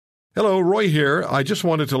Hello, Roy here. I just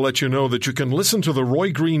wanted to let you know that you can listen to The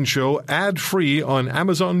Roy Green Show ad-free on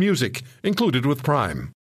Amazon Music, included with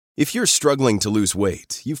Prime. If you're struggling to lose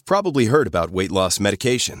weight, you've probably heard about weight loss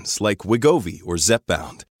medications like Wegovy or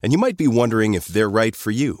Zepbound, and you might be wondering if they're right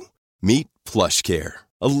for you. Meet PlushCare,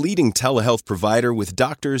 a leading telehealth provider with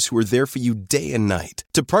doctors who are there for you day and night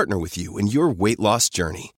to partner with you in your weight loss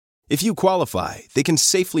journey. If you qualify, they can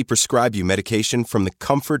safely prescribe you medication from the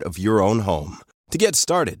comfort of your own home. To get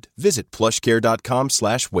started, visit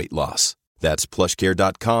plushcare.com/weight loss. That's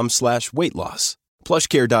plushcare.com/weight loss.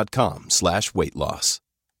 plushcare.com/weight loss.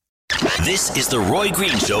 This is the Roy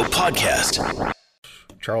Green Show podcast.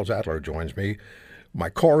 Charles Adler joins me, my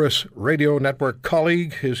Chorus Radio Network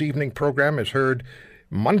colleague. His evening program is heard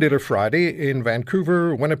Monday to Friday in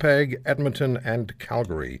Vancouver, Winnipeg, Edmonton, and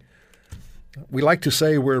Calgary. We like to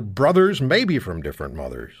say we're brothers, maybe from different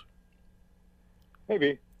mothers.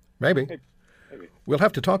 Maybe. Maybe. We'll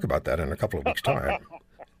have to talk about that in a couple of weeks' time.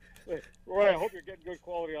 Roy, I hope you're getting good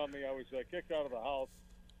quality on me. I was kicked out of the house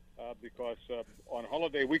because on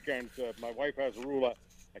holiday weekends, my wife has a rule.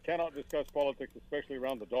 I cannot discuss politics, especially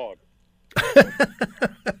around the dog.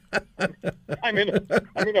 I'm in a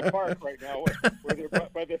park right now I'm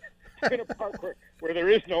in a park where there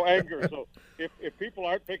is no anger. So if people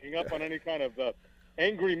aren't picking up on any kind of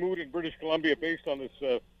angry mood in British Columbia based on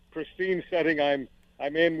this pristine setting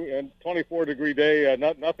I'm in, 24-degree day,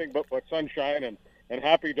 nothing but sunshine and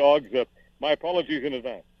happy dogs. My apologies in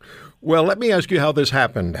advance. Well, let me ask you how this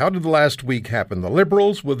happened. How did the last week happen? The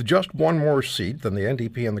Liberals, with just one more seat than the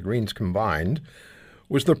NDP and the Greens combined,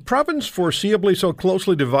 was the province foreseeably so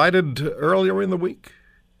closely divided earlier in the week?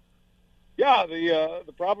 Yeah,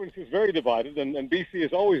 the province is very divided, and BC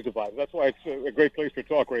is always divided. That's why it's a great place for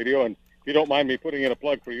talk radio. And if you don't mind me putting in a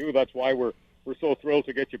plug for you, that's why we're so thrilled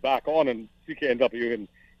to get you back on in CKNW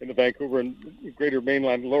in the Vancouver and Greater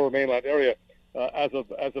Mainland, Lower Mainland area as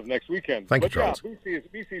of next weekend. Thank you, Charles. Yeah,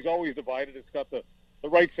 BC's always divided. It's got the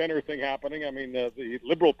right-center thing happening. I mean, the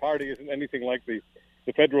Liberal Party isn't anything like the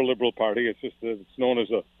Federal Liberal Party. It's just it's known as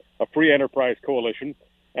a free enterprise coalition.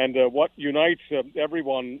 And what unites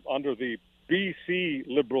everyone under the BC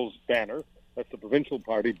Liberals banner, that's the provincial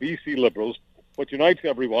party, BC Liberals, what unites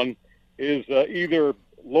everyone is either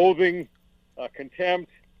loathing,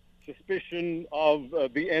 contempt, suspicion of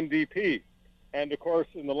the NDP. And, of course,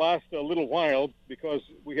 in the last little while, because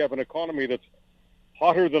we have an economy that's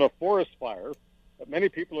hotter than a forest fire, many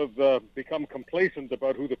people have become complacent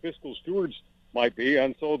about who the fiscal stewards might be,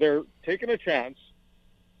 and so they're taking a chance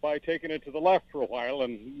by taking it to the left for a while,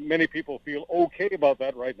 and many people feel okay about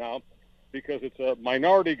that right now because it's a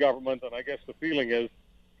minority government, and I guess the feeling is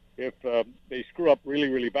if they screw up really,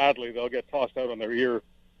 really badly, they'll get tossed out on their ear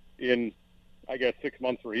in, I guess, 6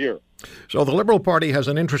 months or a year. So the Liberal Party has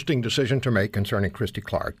an interesting decision to make concerning Christy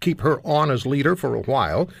Clark. Keep her on as leader for a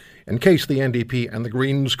while in case the NDP and the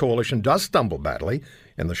Greens coalition does stumble badly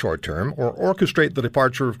in the short term, or orchestrate the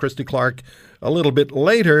departure of Christy Clark a little bit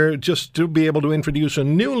later just to be able to introduce a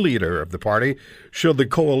new leader of the party should the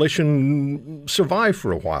coalition survive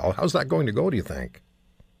for a while. How's that going to go, do you think?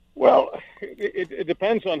 Well, it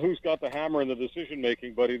depends on who's got the hammer in the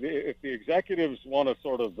decision-making, but if the executives want to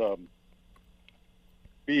sort of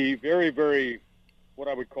be very, very, what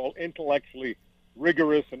I would call intellectually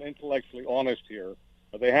rigorous and intellectually honest here,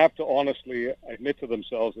 they have to honestly admit to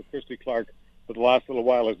themselves that Christy Clark, for the last little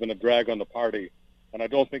while, has been a drag on the party. And I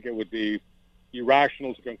don't think it would be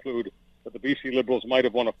irrational to conclude that the BC Liberals might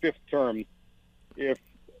have won a fifth term if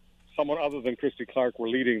someone other than Christy Clark were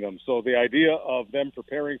leading them. So the idea of them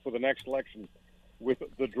preparing for the next election with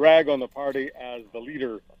the drag on the party as the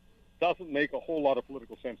leader doesn't make a whole lot of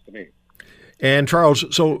political sense to me. And Charles,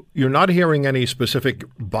 so you're not hearing any specific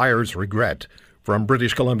buyer's regret from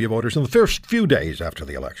British Columbia voters in the first few days after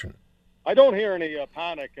the election? I don't hear any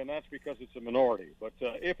panic, and that's because it's a minority. But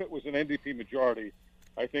if it was an NDP majority,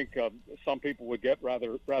 I think some people would get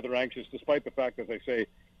rather anxious, despite the fact, as I say,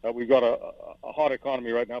 we've got a hot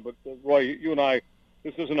economy right now. But Roy, you and I,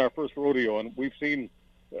 this isn't our first rodeo, and we've seen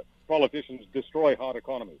politicians destroy hot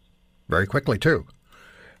economies. Very quickly, too.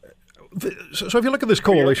 So if you look at this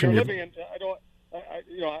coalition...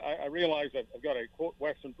 I realize that I've got a, quote,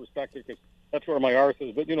 Western perspective because that's where my arse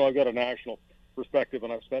is, but, I've got a national perspective,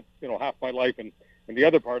 and I've spent, half my life in the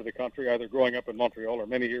other part of the country, either growing up in Montreal or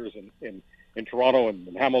many years in Toronto and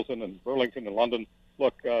in Hamilton and Burlington and London.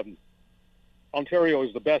 Look, Ontario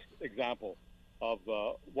is the best example of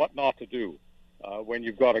what not to do when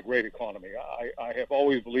you've got a great economy. I have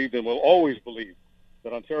always believed and will always believe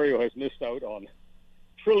that Ontario has missed out on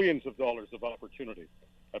trillions of dollars of opportunity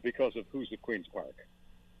because of who's at Queen's Park.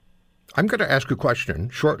 I'm going to ask a question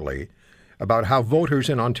shortly about how voters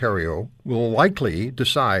in Ontario will likely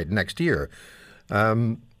decide next year.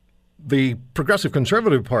 The Progressive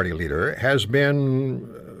Conservative Party leader has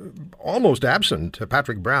been almost absent.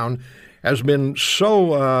 Patrick Brown has been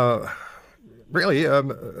so,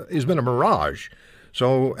 he's been a mirage.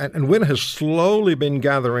 So, and Wynne has slowly been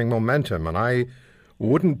gathering momentum, and I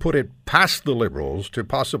wouldn't put it past the Liberals to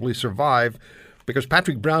possibly survive, because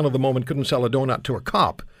Patrick Brown at the moment couldn't sell a donut to a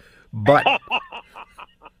cop. But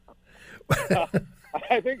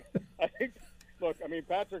I think, look, I mean,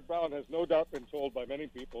 Patrick Brown has no doubt been told by many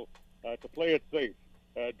people to play it safe.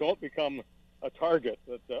 Don't become a target.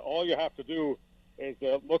 That all you have to do is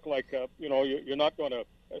look like, you're not going to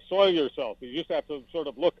soil yourself. You just have to sort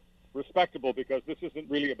of look respectable, because this isn't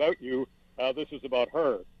really about you. This is about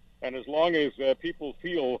her. And as long as people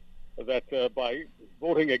feel that by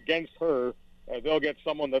voting against her, they'll get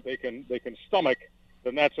someone that they can stomach,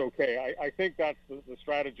 then that's okay. I think that's the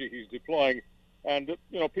strategy he's deploying. And,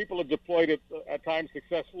 people have deployed it at times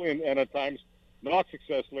successfully and at times not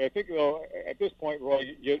successfully. I think, though, at this point,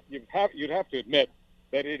 Roy, you'd have to admit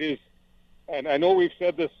that it is, and I know we've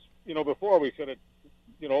said this, before. We said it,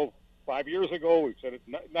 5 years ago. We've said it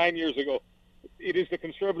 9 years ago. It is the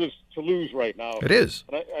Conservatives to lose right now. It is.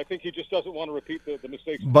 And I think he just doesn't want to repeat the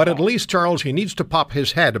mistakes. But at least, Charles, he needs to pop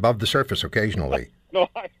his head above the surface occasionally. No,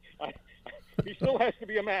 he still has to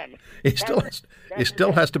be a man. He still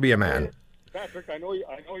has to be a man. Patrick, I know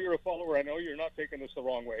you're a follower. I know you're not taking this the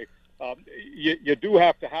wrong way. You do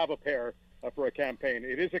have to have a pair for a campaign.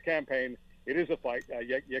 It is a campaign. It is a fight.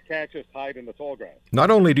 You can't just hide in the tall grass.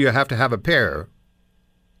 Not only do you have to have a pair,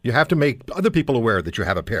 you have to make other people aware that you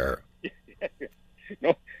have a pair.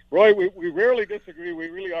 No, Roy, we rarely disagree. We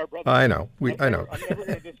really are brothers. I know. I know. I'm never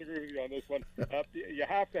going to disagree with you on this one. You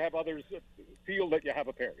have to have others feel that you have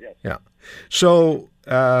a pair, yes. Yeah. So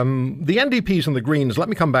the NDPs and the Greens, let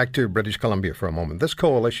me come back to British Columbia for a moment. This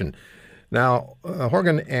coalition, now,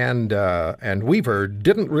 Horgan and Weaver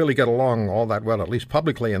didn't really get along all that well, at least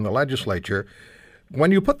publicly in the legislature.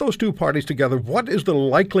 When you put those two parties together, what is the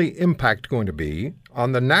likely impact going to be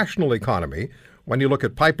on the national economy when you look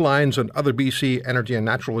at pipelines and other BC energy and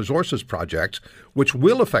natural resources projects, which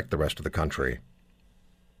will affect the rest of the country?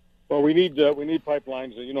 Well, we need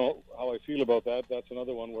pipelines. You know how I feel about that. That's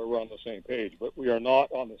another one where we're on the same page. But we are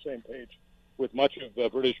not on the same page with much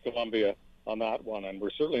of British Columbia on that one, and we're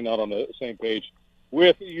certainly not on the same page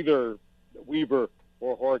with either Weaver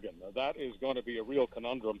or Horgan. Now, that is going to be a real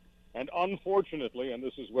conundrum. And unfortunately, and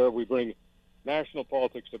this is where we bring national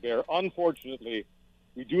politics to bear, unfortunately,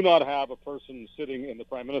 we do not have a person sitting in the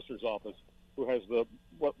Prime Minister's office who has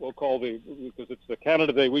what we'll call because it's the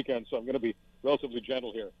Canada Day weekend, so I'm going to be relatively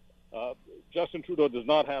gentle here. Justin Trudeau does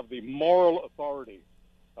not have the moral authority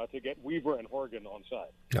to get Weaver and Horgan on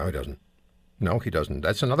side. No, he doesn't. No, he doesn't.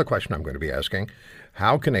 That's another question I'm going to be asking.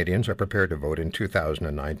 How Canadians are prepared to vote in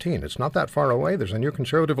 2019. It's not that far away. There's a new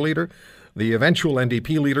Conservative leader. The eventual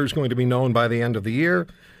NDP leader is going to be known by the end of the year.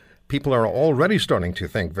 People are already starting to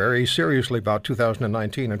think very seriously about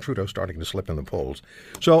 2019, and Trudeau starting to slip in the polls.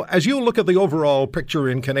 So as you look at the overall picture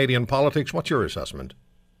in Canadian politics, what's your assessment?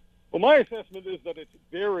 Well, my assessment is that it's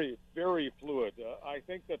very, very fluid. I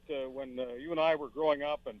think that when you and I were growing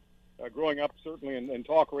up certainly in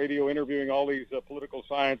talk radio, interviewing all these political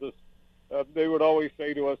scientists, they would always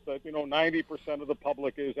say to us that, 90% of the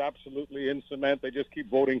public is absolutely in cement. They just keep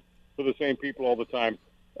voting for the same people all the time.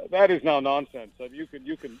 That is now nonsense. You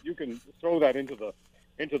can throw that into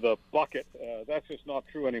the bucket. That's just not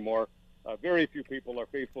true anymore. Very few people are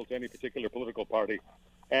faithful to any particular political party,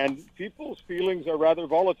 and people's feelings are rather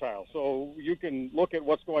volatile. So you can look at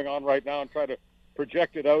what's going on right now and try to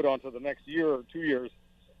project it out onto the next year or 2 years.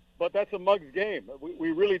 But that's a mug's game.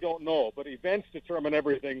 We really don't know. But events determine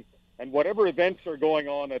everything. And whatever events are going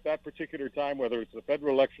on at that particular time, whether it's the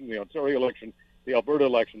federal election, the Ontario election, the Alberta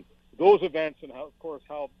election, those events and,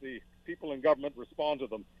 how the people in government respond to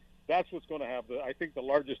them, that's what's going to have, I think, the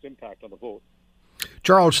largest impact on the vote.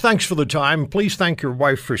 Charles, thanks for the time. Please thank your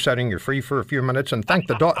wife for setting you free for a few minutes, and thank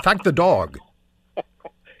the dog.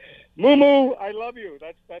 Moo Moo, I love you.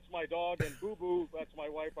 That's my dog, and Boo Boo, that's my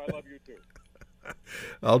wife. I love you too.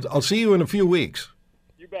 I'll see you in a few weeks.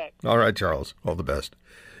 You bet. All right, Charles. All the best.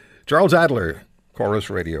 Charles Adler, Chorus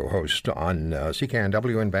Radio host on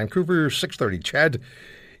CKNW in Vancouver, 630 CHED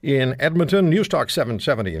in Edmonton, Newstalk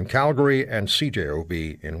 770 in Calgary, and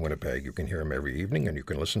CJOB in Winnipeg. You can hear him every evening, and you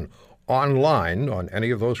can listen online on any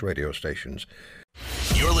of those radio stations.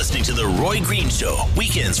 You're listening to The Roy Green Show,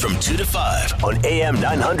 weekends from 2 to 5 on AM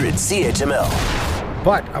 900 CHML.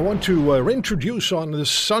 But I want to introduce on this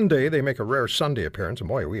Sunday, they make a rare Sunday appearance, and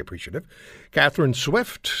boy, are we appreciative, Catherine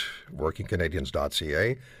Swift,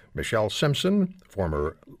 WorkingCanadians.ca, Michelle Simpson,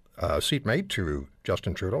 former seatmate to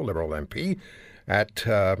Justin Trudeau, Liberal MP, at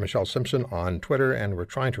Michelle Simpson on Twitter, and we're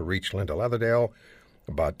trying to reach Linda Leatherdale,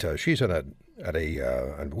 but she's at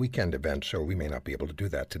a weekend event, so we may not be able to do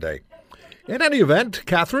that today. In any event,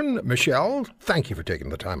 Catherine, Michelle, thank you for taking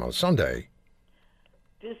the time on Sunday.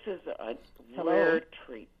 This is a rare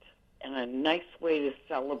treat and a nice way to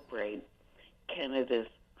celebrate Canada's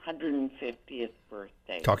 150th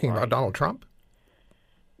birthday. Talking about Donald Trump?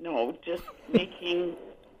 No, just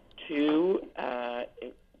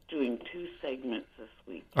doing 2 segments this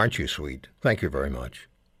week. Aren't you sweet? Thank you very much.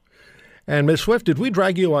 And Ms. Swift, did we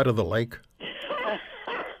drag you out of the lake?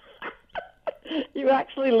 You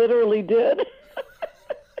actually literally did.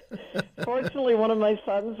 Fortunately, one of my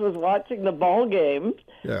sons was watching the ball game,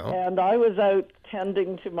 and I was out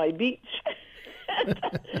tending to my beach.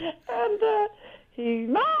 and he,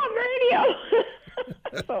 Mom, radio!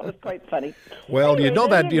 So it was quite funny. Well, anyway,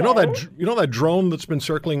 you know that drone that's been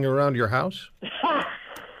circling around your house?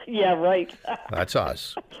 Yeah, right. That's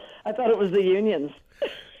us. I thought it was the unions.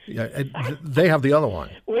 Yeah, they have the other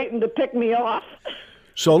one. Waiting to pick me off.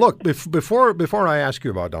 So look, before I ask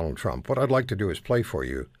you about Donald Trump, what I'd like to do is play for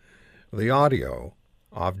you the audio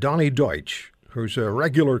of Donnie Deutsch, who's a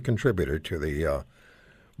regular contributor to the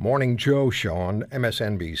Morning Joe show on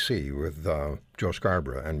MSNBC with Joe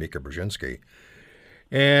Scarborough and Mika Brzezinski.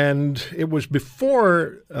 And it was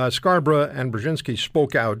before Scarborough and Brzezinski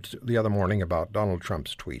spoke out the other morning about Donald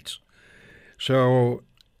Trump's tweets. So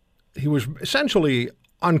he was essentially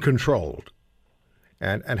uncontrolled.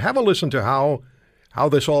 And have a listen to how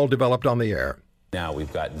this all developed on the air. Now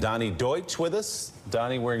we've got Donnie Deutsch with us.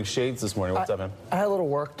 Donnie wearing shades this morning. What's up, man? I had a little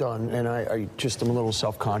work done, and I just am a little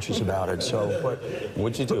self-conscious about it. So, but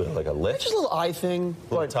what'd you do? Like a lift? Just a little eye thing.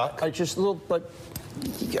 Little tuck?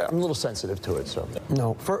 Yeah, I'm a little sensitive to it. So,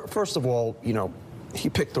 no. First of all, he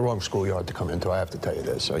picked the wrong schoolyard to come into. I have to tell you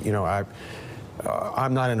this. I'm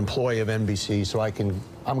not an employee of NBC, so I'm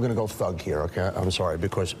going to go thug here. Okay, I'm sorry,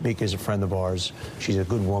 because Mika is a friend of ours. She's a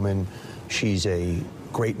good woman. She's a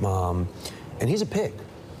great mom. And he's a pig.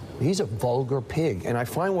 He's a vulgar pig. And I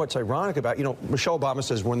find what's ironic about, Michelle Obama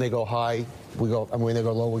says when they go high, we go, and when they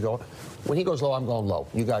go low, we go. When he goes low, I'm going low.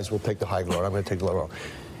 You guys will take the high road. I'm going to take the low road.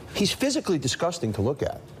 He's physically disgusting to look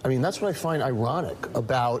at. I mean, that's what I find ironic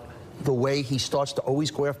about the way he starts to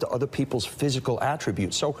always go after other people's physical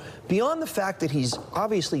attributes. So beyond the fact that he's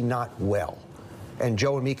obviously not well, and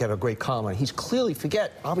Joe and Mika have a great comment, he's clearly,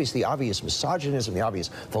 obviously the obvious misogynism, the obvious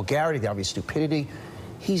vulgarity, the obvious stupidity.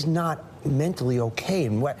 He's not mentally okay.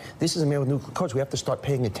 And this is a man with nuclear codes. We have to start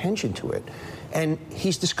paying attention to it. And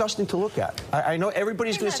he's disgusting to look at. I know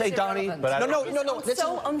everybody's going to say, Donnie, but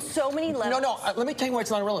no. On so many levels. No, let me tell you why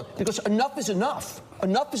it's not irrelevant. Because enough is enough.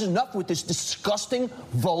 Enough is enough with this disgusting,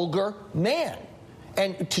 vulgar man.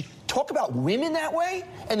 And to talk about women that way,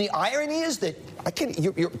 and the irony is that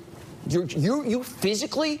you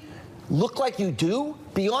physically look like you do,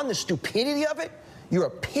 beyond the stupidity of it. You're a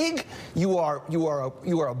pig, you are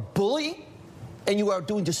a bully, and you are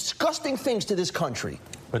doing disgusting things to this country.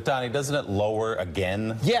 But Donnie, doesn't it lower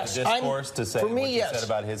again the discourse to say what you said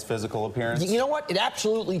about his physical appearance? You know what? It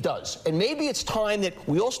absolutely does. And maybe it's time that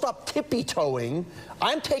we all stop tippy-toeing.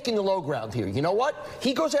 I'm taking the low ground here. You know what?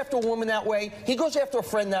 He goes after a woman that way. He goes after a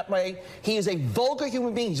friend that way. He is a vulgar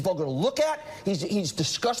human being. He's vulgar to look at. He's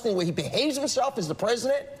disgusting the way he behaves himself as the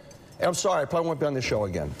president. I'm sorry, I probably won't be on the show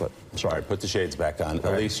again, but I'm sorry. Put the shades back on.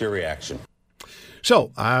 Elise, your reaction.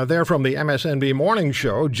 So, they're from the MSNBC morning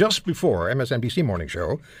show, MSNBC morning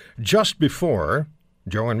show, just before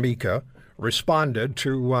Joe and Mika responded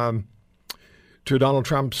to Donald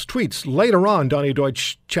Trump's tweets. Later on, Donnie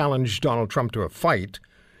Deutsch challenged Donald Trump to a fight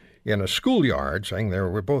in a schoolyard, saying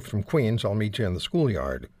we're both from Queens, I'll meet you in the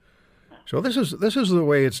schoolyard. So this is the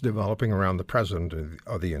way it's developing around the President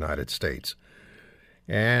of the United States.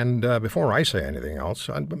 And before I say anything else,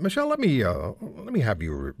 Michelle, let me have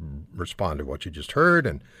you respond to what you just heard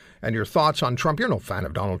and your thoughts on Trump. You're no fan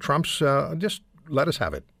of Donald Trump's. Just let us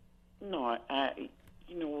have it. No,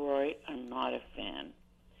 Roy, I'm not a fan.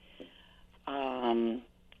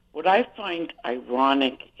 What I find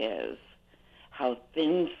ironic is how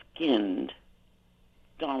thin-skinned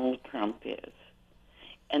Donald Trump is,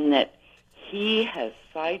 and that he has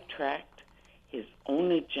sidetracked his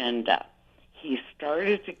own agenda. He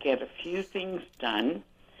started to get a few things done,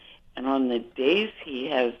 and on the days he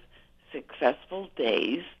has successful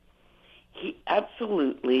days, he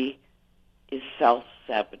absolutely is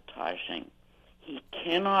self-sabotaging. He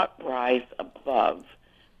cannot rise above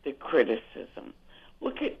the criticism.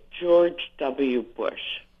 Look at George W.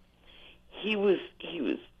 Bush. He was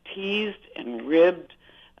teased and ribbed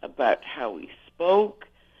about how he spoke,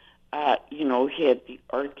 He had the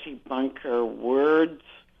Archie Bunker words.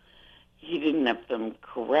 He didn't have them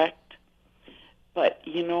correct. But,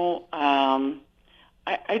 I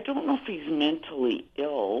don't know if he's mentally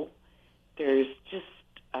ill. There's just,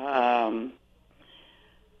 as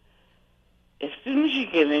soon as you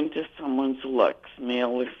get into someone's looks,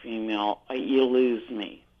 male or female, you lose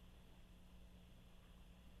me.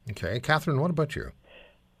 Okay. Catherine, what about you?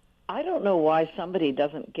 I don't know why somebody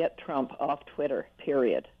doesn't get Trump off Twitter,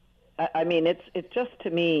 period. I mean, it just, to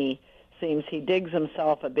me, seems he digs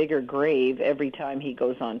himself a bigger grave every time he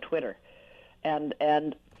goes on Twitter. And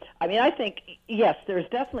I mean, I think, yes, there's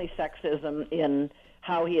definitely sexism in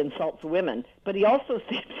how he insults women, but he also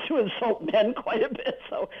seems to insult men quite a bit.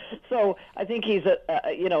 So I think he's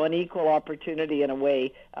an equal opportunity, in a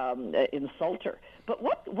way, insulter. But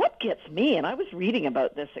what gets me, and I was reading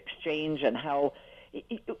about this exchange and how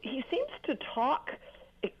he seems to talk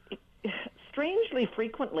strangely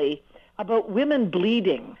frequently about women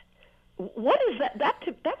bleeding. What is that?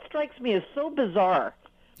 That strikes me as so bizarre.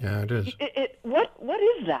 Yeah, it is. What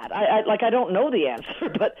is that? I don't know the answer,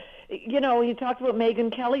 but he talked about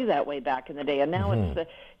Megyn Kelly that way back in the day, and now it's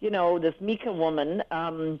this Mika woman,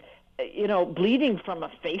 bleeding from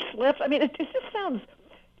a facelift. I mean, it just sounds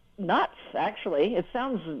nuts. Actually, it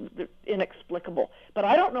sounds inexplicable. But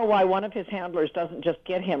I don't know why one of his handlers doesn't just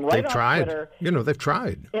get him right off Twitter. They've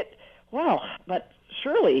tried. But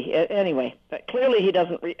surely, anyway, but clearly he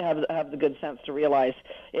doesn't have the good sense to realize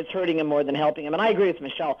it's hurting him more than helping him. And I agree with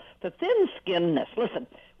Michelle. The thin-skinnedness. Listen,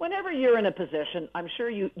 whenever you're in a position, I'm sure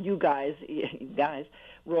you guys,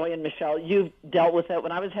 Roy and Michelle, you've dealt with it.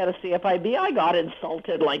 When I was head of CFIB, I got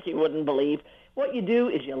insulted like you wouldn't believe. What you do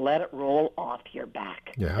is you let it roll off your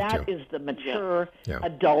back. That is the mature,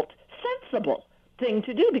 adult, sensible thing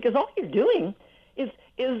to do, because all you're doing is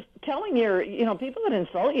telling your people that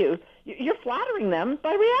insult you, you're flattering them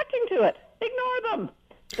by reacting to it. Ignore them.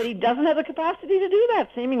 But he doesn't have the capacity to do that,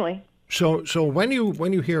 seemingly. So when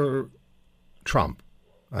you hear Trump,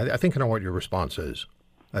 I think I know what your response is.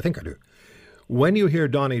 I think I do. When you hear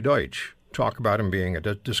Donny Deutsch talk about him being a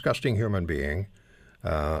disgusting human being,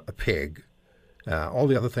 a pig, all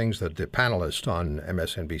the other things that the panelist on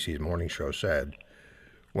MSNBC's morning show said,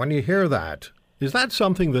 when you hear that, is that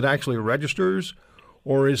something that actually registers,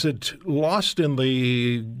 or is it lost in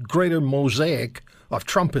the greater mosaic of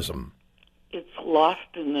Trumpism? It's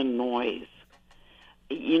lost in the noise.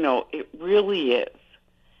 It really is,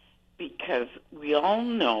 because we all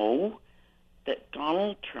know that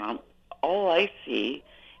Donald Trump, all I see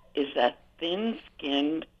is that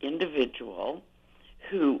thin-skinned individual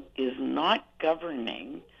who is not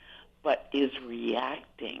governing but is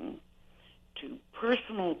reacting to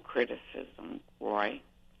personal criticism, Roy.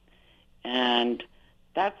 And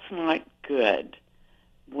that's not good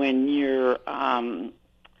when you're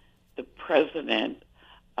the president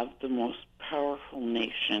of the most powerful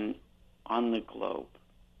nation on the globe.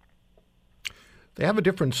 They have a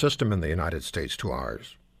different system in the United States to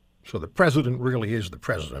ours. So the president really is the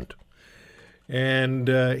president. And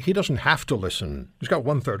he doesn't have to listen. He's got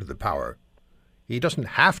 1/3 of the power. He doesn't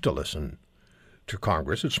have to listen to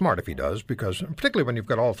Congress. It's smart if he does, because particularly when you've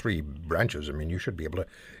got all three branches, I mean, you should be able to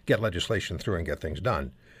get legislation through and get things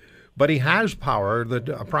done. But he has power that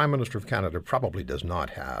a Prime Minister of Canada probably does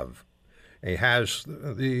not have. He has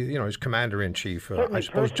his commander-in-chief, I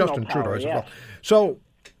suppose Justin Trudeau as well.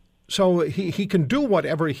 So he can do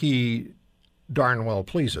whatever he darn well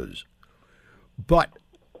pleases. But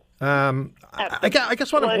I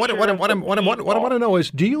guess what I want to know is,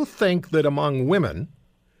 do you think that among women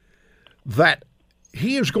that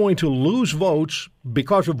he is going to lose votes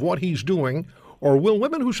because of what he's doing, or will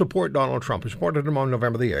women who support Donald Trump, who supported him on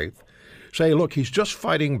November the 8th, say, look, he's just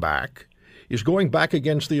fighting back, he's going back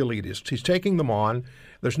against the elitists, he's taking them on,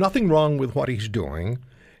 there's nothing wrong with what he's doing,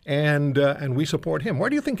 and we support him? Where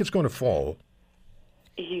do you think it's going to fall?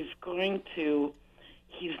 He's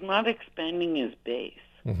not expanding his base.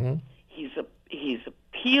 Mm-hmm. He's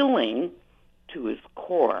appealing to his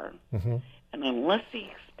core, mm-hmm. and unless he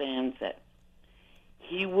expands it,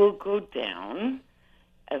 he will go down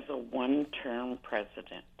as a one-term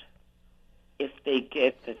president. If the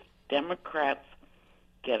Democrats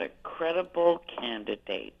get a credible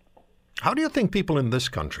candidate. How do you think people in this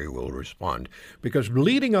country will respond? Because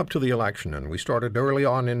leading up to the election, and we started early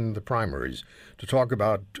on in the primaries to talk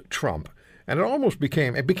about Trump, and it almost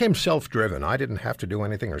became self-driven. I didn't have to do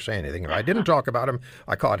anything or say anything. If I didn't talk about him,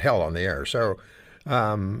 I caught hell on the air. So,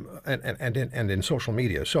 and in social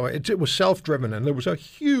media. So it was self-driven, and there was a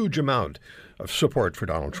huge amount of support for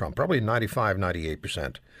Donald Trump, probably 95,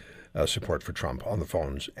 98% support for Trump on the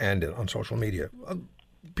phones and on social media.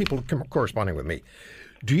 People corresponding with me.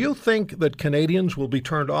 Do you think that Canadians will be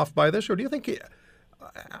turned off by this, or do you think,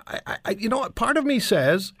 part of me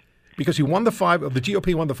says, because the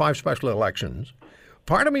GOP won the 5 special elections,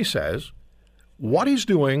 part of me says what he's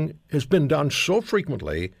doing has been done so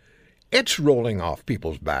frequently, it's rolling off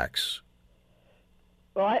people's backs.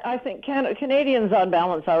 Well, I think Canadians on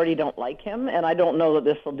balance already don't like him, and I don't know that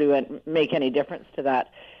this will make any difference to that.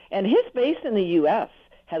 And his base in the U.S.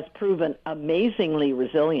 has proven amazingly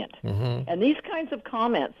resilient. Mm-hmm. And these kinds of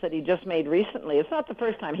comments that he just made recently, it's not the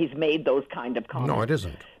first time he's made those kind of comments. No, it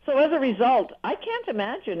isn't. So as a result, I can't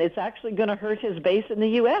imagine it's actually going to hurt his base in the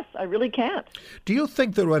U.S. I really can't. Do you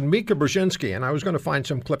think that when Mika Brzezinski, and I was going to find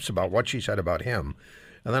some clips about what she said about him,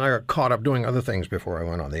 and then I got caught up doing other things before I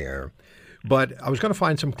went on the air, but I was going to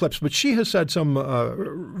find some clips, but she has said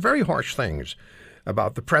some very harsh things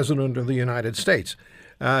about the President of the United States.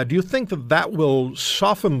 Do you think that will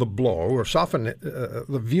soften the blow or soften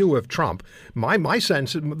the view of Trump? My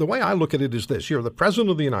sense, the way I look at it is this. You're the President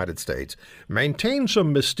of the United States. Maintain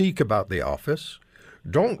some mystique about the office.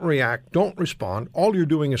 Don't react. Don't respond. All you're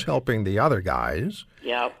doing is helping the other guys.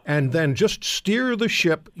 Yep. And then just steer the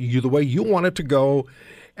ship the way you want it to go.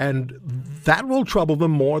 And that will trouble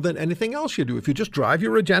them more than anything else you do. If you just drive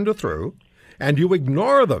your agenda through and you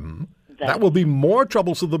ignore them, that will be more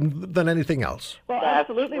troublesome than anything else. Well,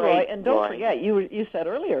 absolutely, Roy. And don't forget, you said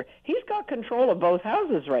earlier, he's got control of both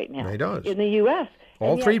houses right now. He does. In the U.S.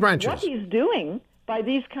 All three branches. What he's doing by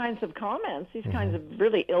these kinds of comments, these kinds of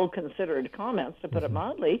really ill-considered comments, to put it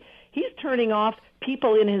mildly, he's turning off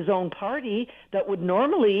people in his own party that would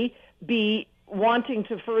normally be wanting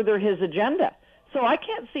to further his agenda. So I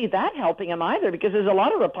can't see that helping him either, because there's a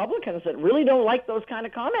lot of Republicans that really don't like those kind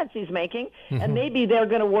of comments he's making, and maybe they're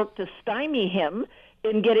going to work to stymie him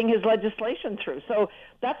in getting his legislation through. So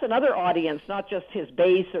that's another audience, not just his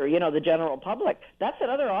base or, the general public. That's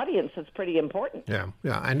another audience that's pretty important. Yeah.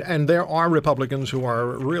 And there are Republicans who are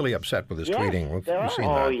really upset with his tweeting. We've seen that.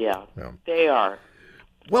 Oh, yeah, they are.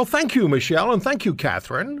 Well, thank you, Michelle, and thank you,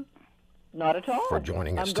 Catherine. Not at all. For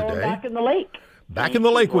joining us today. I'm going back in the lake. Back in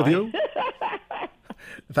the lake with you.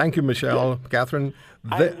 Thank you, Michelle. Catherine.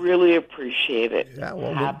 I really appreciate it. Yeah,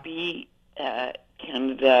 well, Happy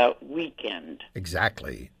Canada weekend.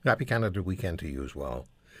 Exactly. Happy Canada weekend to you as well.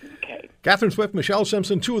 Okay. Catherine Swift, Michelle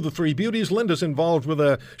Simpson, two of the three beauties. Linda's involved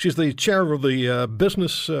with she's the chair of the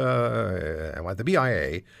business, the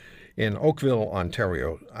BIA in Oakville,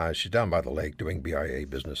 Ontario. She's down by the lake doing BIA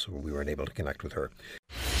business, so we weren't able to connect with her.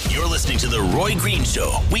 You're listening to The Roy Green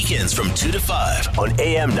Show, weekends from 2 to 5 on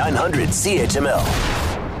AM 900 CHML.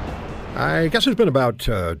 I guess it's been about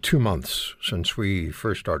 2 months since we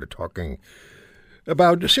first started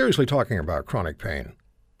seriously talking about chronic pain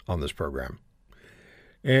on this program.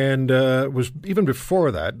 And it was even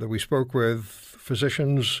before that we spoke with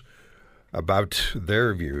physicians about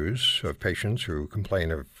their views of patients who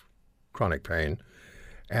complain of chronic pain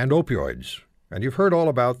and opioids. And you've heard all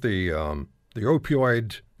about the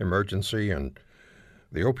opioid emergency and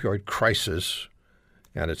the opioid crisis.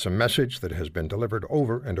 And it's a message that has been delivered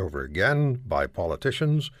over and over again by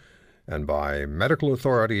politicians and by medical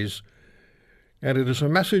authorities. And it is a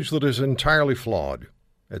message that is entirely flawed.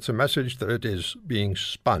 It's a message that it is being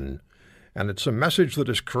spun. And it's a message that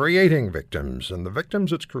is creating victims. And the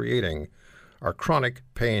victims it's creating are chronic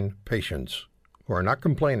pain patients who are not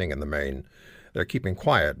complaining in the main. They're keeping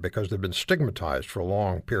quiet because they've been stigmatized for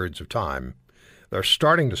long periods of time. They're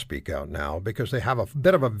starting to speak out now because they have a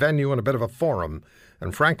bit of a venue and a bit of a forum.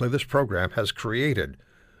 And frankly, this program has created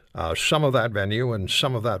some of that venue and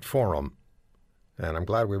some of that forum. And I'm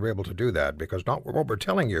glad we were able to do that, because not what we're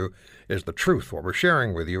telling you is the truth. What we're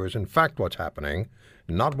sharing with you is in fact what's happening,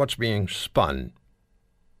 not what's being spun.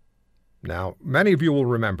 Now, many of you will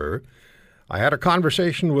remember I had a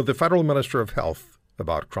conversation with the Federal Minister of Health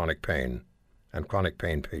about chronic pain and chronic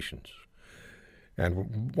pain patients.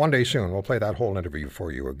 And one day soon, we'll play that whole interview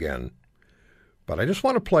for you again. But I just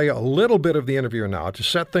want to play a little bit of the interview now to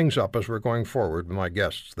set things up as we're going forward with my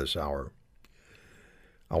guests this hour.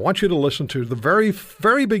 I want you to listen to the very,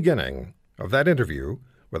 very beginning of that interview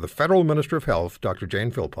with the Federal Minister of Health, Dr.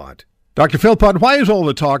 Jane Philpott. Dr. Philpott, why is all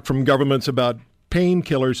the talk from governments about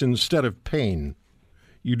painkillers instead of pain?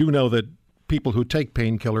 You do know that people who take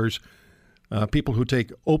painkillers, people who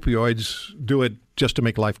take opioids, do it just to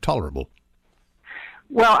make life tolerable.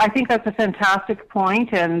 Well, I think that's a fantastic point,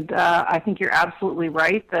 and I think you're absolutely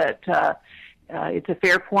right that it's a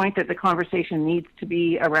fair point that the conversation needs to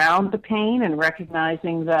be around the pain and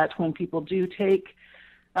recognizing that when people do take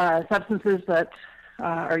substances that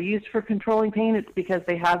are used for controlling pain, it's because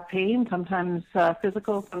they have pain, sometimes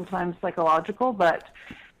physical, sometimes psychological, but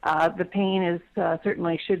the pain is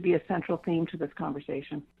certainly should be a central theme to this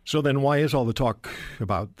conversation. So then why is all the talk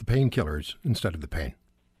about the painkillers instead of the pain?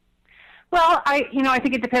 Well, I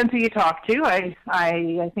think it depends who you talk to.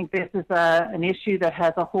 I think this is an issue that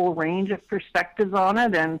has a whole range of perspectives on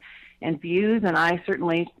it and views, and I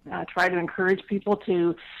certainly try to encourage people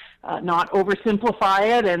to not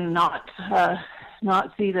oversimplify it and not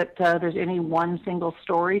see that there's any one single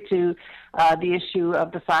story to the issue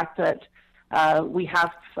of the fact that we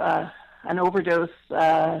have an overdose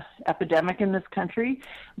epidemic in this country.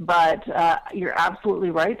 But you're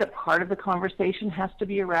absolutely right that part of the conversation has to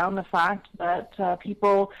be around the fact that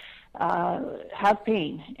people have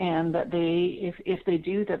pain, and that if they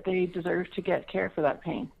do, that they deserve to get care for that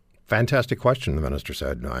pain. Fantastic question, the minister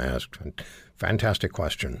said. I asked. Fantastic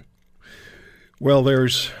question. Well,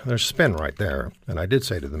 there's spin right there. And I did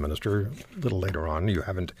say to the minister a little later on, you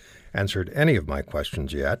haven't answered any of my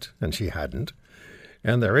questions yet, and she hadn't.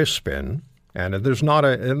 And there is spin, and there's not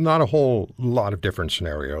a whole lot of different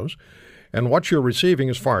scenarios. And what you're receiving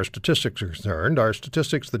as far as statistics are concerned are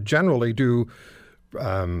statistics that generally do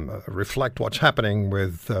reflect what's happening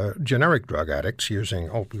with generic drug addicts using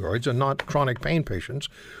opioids and not chronic pain patients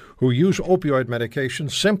who use opioid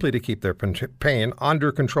medications simply to keep their pain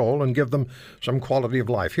under control and give them some quality of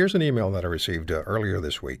life. Here's an email that I received earlier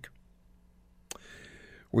this week.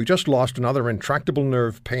 We just lost another intractable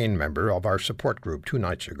nerve pain member of our support group 2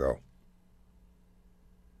 nights ago.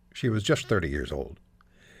 She was just 30 years old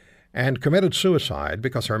and committed suicide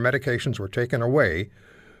because her medications were taken away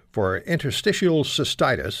for interstitial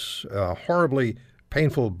cystitis, a horribly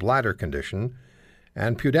painful bladder condition,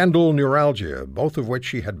 and pudendal neuralgia, both of which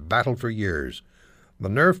she had battled for years. The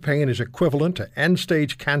nerve pain is equivalent to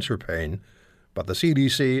end-stage cancer pain, but the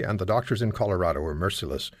CDC and the doctors in Colorado were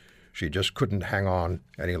merciless. She just couldn't hang on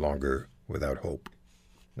any longer without hope.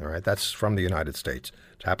 All right, that's from the United States.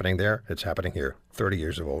 It's happening there. It's happening here. 30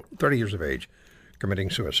 years of age, committing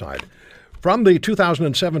suicide. From the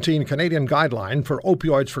 2017 Canadian Guideline for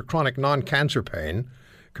Opioids for Chronic Non-Cancer Pain,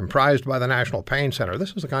 comprised by the National Pain Centre,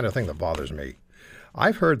 this is the kind of thing that bothers me.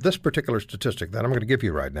 I've heard this particular statistic that I'm going to give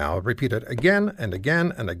you right now, repeated again and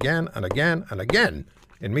again and again and again and again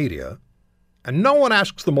in media, and no one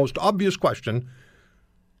asks the most obvious question,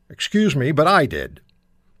 excuse me, but I did,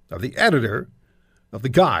 of the editor of the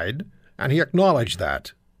guide, and he acknowledged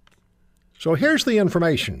that. So here's the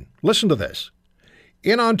information. Listen to this.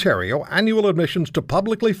 In Ontario, annual admissions to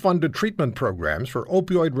publicly funded treatment programs for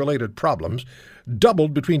opioid-related problems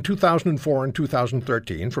doubled between 2004 and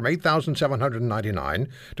 2013 from 8,799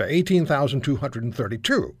 to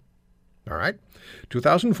 18,232. All right?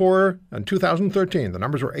 2004 and 2013, the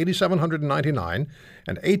numbers were 8,799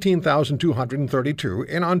 and 18,232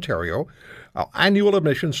 in Ontario, annual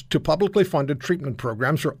admissions to publicly funded treatment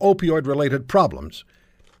programs for opioid-related problems.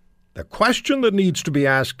 The question that needs to be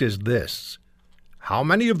asked is this. How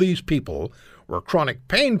many of these people were chronic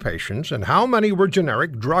pain patients and how many were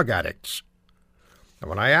generic drug addicts? And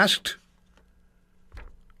when I asked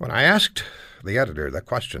the editor that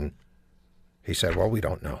question, he said, well, we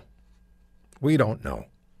don't know. We don't know.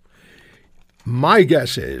 My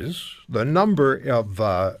guess is the number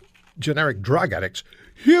of generic drug addicts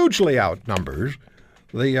hugely outnumbers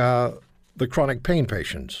the chronic pain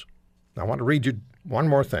patients. I want to read you one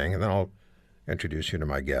more thing, and then I'll introduce you to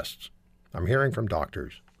my guests. I'm hearing from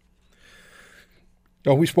doctors.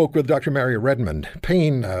 We spoke with Dr. Mary Redmond,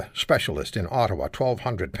 pain specialist in Ottawa,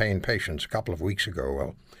 1,200 pain patients a couple of weeks ago.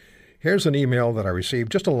 Well, here's an email that I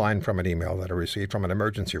received, just a line from an email that I received from an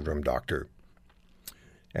emergency room doctor.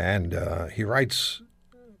 And he writes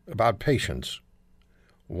about patients.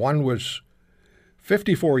 One was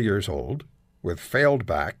 54 years old with failed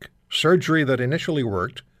back, surgery that initially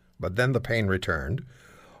worked, but then the pain returned,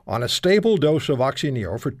 on a stable dose of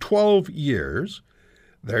Oxyneo for 12 years.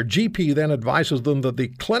 Their GP then advises them that the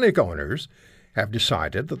clinic owners have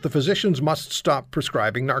decided that the physicians must stop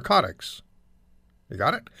prescribing narcotics. You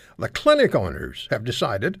got it? The clinic owners have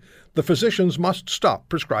decided the physicians must stop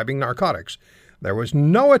prescribing narcotics. There was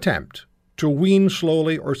no attempt to wean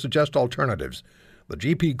slowly or suggest alternatives. The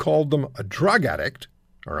GP called them a drug addict.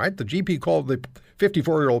 All right? The GP called the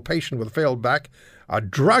 54-year-old patient with failed back a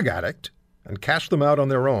drug addict and cast them out on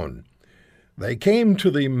their own. They came to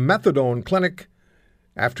the methadone clinic.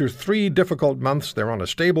 After 3 difficult months, they're on a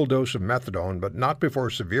stable dose of methadone, but not before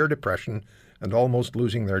severe depression and almost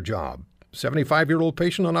losing their job. 75-year-old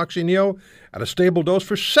patient on Oxyneo at a stable dose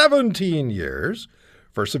for 17 years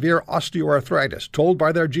for severe osteoarthritis, told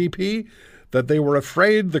by their GP that they were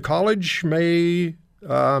afraid of the college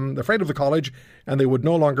and they would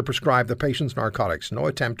no longer prescribe the patient's narcotics. No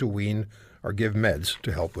attempt to wean or give meds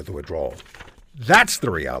to help with the withdrawal. That's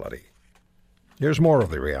the reality. Here's more of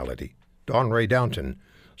the reality. Dawn Rae Downton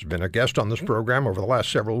has been a guest on this program over the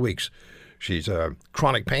last several weeks. She's a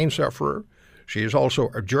chronic pain sufferer. She is also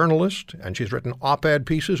a journalist, and she's written op-ed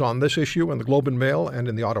pieces on this issue in the Globe and Mail and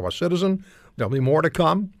in the Ottawa Citizen. There'll be more to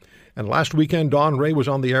come. And last weekend, Dawn Rae was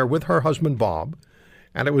on the air with her husband, Bob,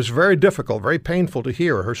 and it was very difficult, very painful to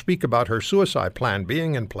hear her speak about her suicide plan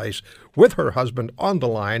being in place with her husband on the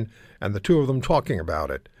line and the two of them talking about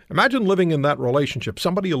it. Imagine living in that relationship,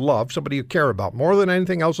 somebody you love, somebody you care about more than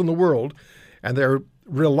anything else in the world, and they're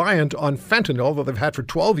reliant on fentanyl that they've had for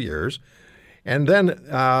 12 years. And then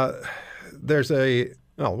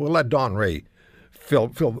we'll let Dawn Rae fill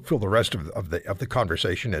the rest of the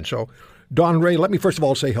conversation in. So, Dawn Rae, let me first of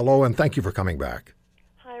all say hello and thank you for coming back.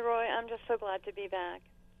 Hi, Roy. I'm just so glad to be back.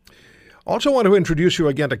 Also want to introduce you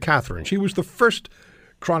again to Catherine. She was the first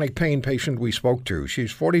chronic pain patient we spoke to.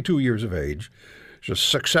 She's 42 years of age. She's a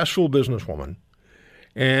successful businesswoman,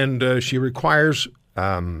 and she requires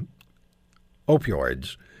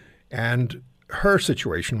opioids. And her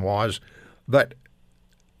situation was that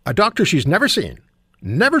a doctor she's never seen,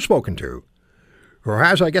 never spoken to, who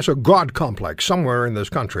has, I guess, a God complex somewhere in this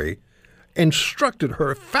country, instructed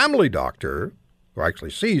her family doctor, who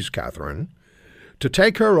actually sees Catherine, to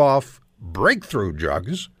take her off breakthrough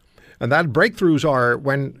drugs. And that breakthroughs are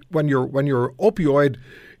when your opioid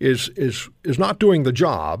is not doing the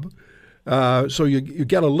job. So you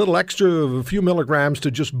get a little extra of a few milligrams to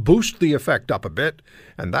just boost the effect up a bit.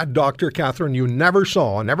 And that doctor, Catherine, you never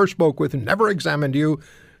saw, never spoke with, never examined you,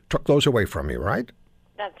 took those away from you, right?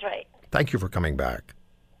 That's right. Thank you for coming back.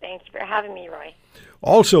 Thanks for having me, Roy.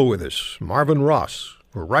 Also with us, Marvin Ross,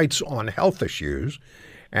 who writes on health issues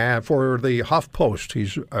for the HuffPost.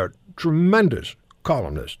 He's a tremendous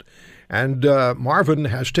columnist. And Marvin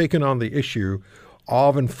has taken on the issue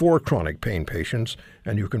of and for chronic pain patients,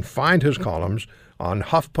 and you can find his columns on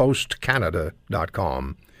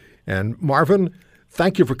HuffPostCanada.com. And Marvin,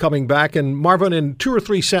 thank you for coming back. And Marvin, in 2 or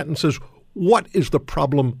 3 sentences, what is the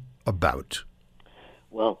problem about?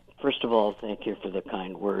 Well, first of all, thank you for the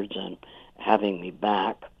kind words and having me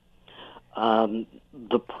back.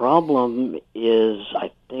 The problem is,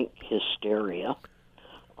 I think, hysteria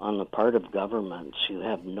on the part of governments who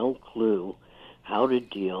have no clue how to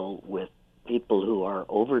deal with people who are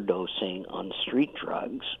overdosing on street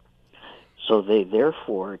drugs. So they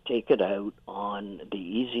therefore take it out on the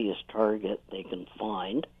easiest target they can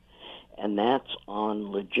find, and that's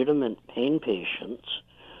on legitimate pain patients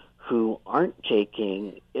who aren't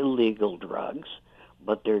taking illegal drugs,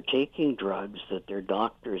 but they're taking drugs that their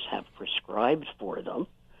doctors have prescribed for them,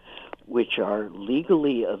 which are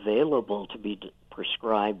legally available to be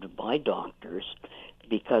prescribed by doctors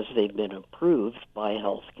because they've been approved by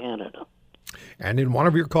Health Canada. And in one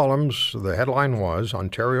of your columns, the headline was,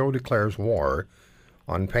 Ontario declares war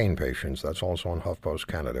on pain patients. That's also on HuffPost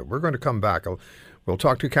Canada. We're going to come back. We'll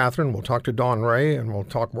talk to Catherine, we'll talk to Dawn Rae, and we'll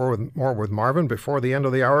talk more with Marvin. Before the end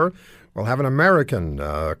of the hour, we'll have an American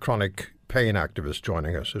chronic pain activist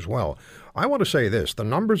joining us as well. I want to say this, the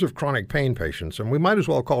numbers of chronic pain patients, and we might as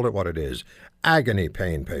well call it what it is, agony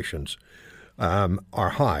pain patients, are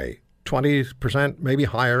high, 20%, maybe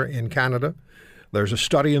higher in Canada. There's a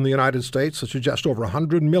study in the United States that suggests over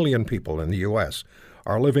 100 million people in the U.S.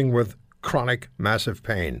 are living with chronic, massive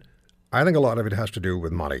pain. I think a lot of it has to do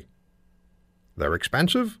with money. They're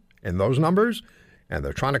expensive in those numbers, and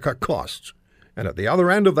they're trying to cut costs. And at the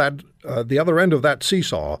other end of that,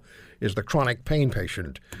 seesaw is the chronic pain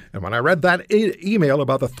patient. And when I read that email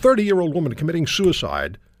about the 30-year-old woman committing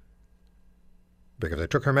suicide because they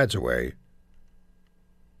took her meds away,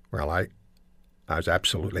 well, I was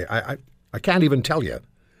absolutely, I can't even tell you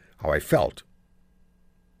how I felt.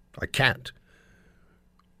 I can't.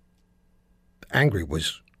 Angry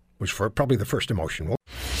was for probably the first emotion.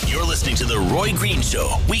 You're listening to The Roy Green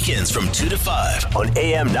Show, weekends from 2 to 5 on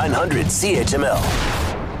AM 900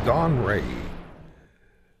 CHML. Dawn Rae,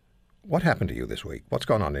 what happened to you this week? What's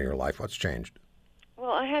going on in your life? What's changed?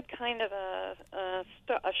 Well, I had kind of a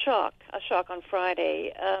shock on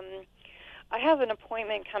Friday. I have an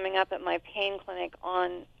appointment coming up at my pain clinic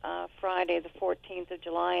on Friday, the 14th of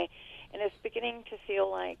July, and it's beginning to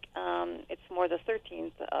feel like it's more the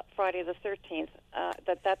 13th, Friday the 13th,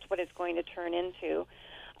 that's what it's going to turn into.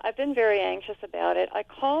 I've been very anxious about it. I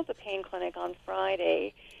called the pain clinic on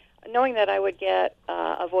Friday knowing that I would get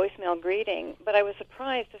a voicemail greeting, but I was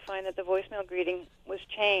surprised to find that the voicemail greeting was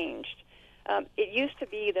changed. It used to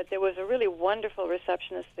be that there was a really wonderful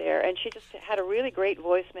receptionist there, and she just had a really great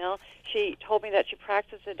voicemail. She told me that she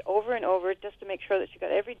practiced it over and over just to make sure that she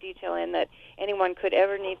got every detail in that anyone could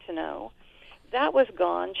ever need to know. That was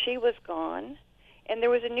gone. She was gone. And there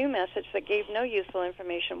was a new message that gave no useful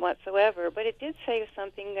information whatsoever, but it did say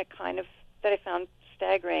something that I found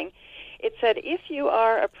staggering. It said, if you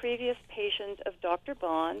are a previous patient of Dr.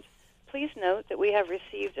 Bond, please note that we have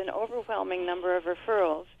received an overwhelming number of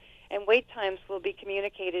referrals, and wait times will be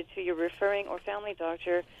communicated to your referring or family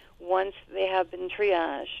doctor once they have been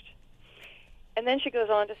triaged. And then she goes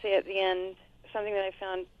on to say at the end something that I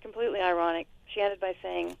found completely ironic. She ended by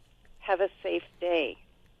saying, have a safe day.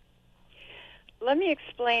 Let me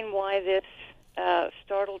explain why this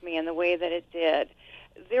startled me in the way that it did.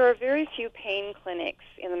 There are very few pain clinics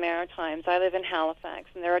in the Maritimes. I live in Halifax,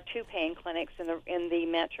 and there are 2 pain clinics in the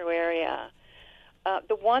metro area.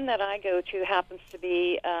 The one that I go to happens to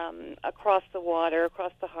be across the water,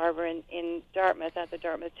 across the harbor in Dartmouth at the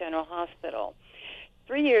Dartmouth General Hospital.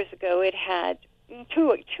 3 years ago, it had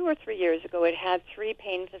 2 or 3 years ago, it had 3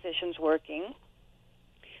 pain physicians working.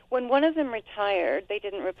 When one of them retired, they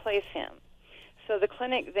didn't replace him. So the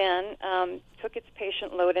clinic then took its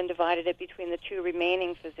patient load and divided it between the 2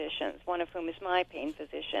 remaining physicians, one of whom is my pain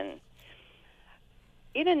physician.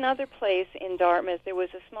 In another place in Dartmouth, there was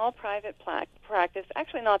a small private practice,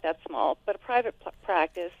 actually not that small, but a private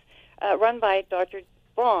practice run by Dr.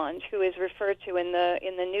 Bond, who is referred to in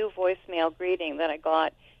the new voicemail greeting that I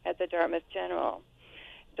got at the Dartmouth General.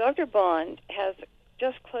 Dr. Bond has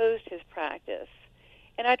just closed his practice,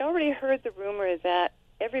 and I'd already heard the rumor that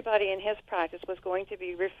everybody in his practice was going to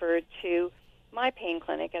be referred to my pain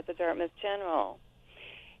clinic at the Dartmouth General.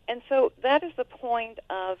 And so that is the point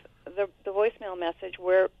of the voicemail message,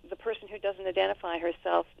 where the person who doesn't identify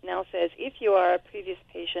herself now says, if you are a previous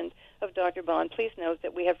patient of Dr. Bond, please note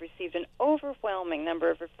that we have received an overwhelming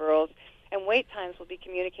number of referrals, and wait times will be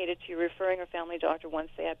communicated to your referring or family doctor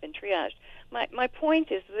once they have been triaged. My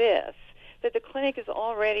point is this, that the clinic is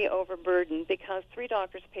already overburdened because 3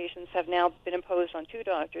 doctors' patients have now been imposed on 2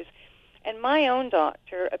 doctors, and my own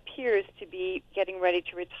doctor appears to be getting ready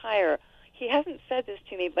to retire. He hasn't said this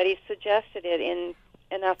to me, but he suggested it in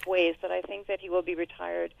enough ways that I think that he will be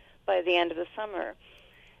retired by the end of the summer.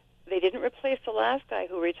 They didn't replace the last guy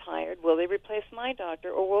who retired. Will they replace my doctor,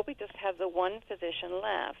 or will we just have the 1 physician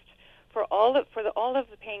left? For all of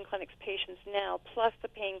the pain clinic's patients now, plus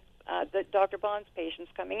the Dr. Bond's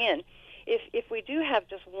patients coming in, if we do have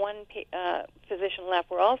just 1 physician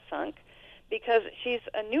left, we're all sunk, because she's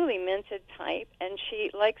a newly minted type, and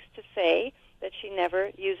she likes to say that she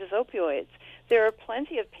never uses opioids. There are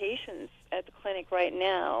plenty of patients at the clinic right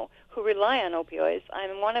now who rely on opioids.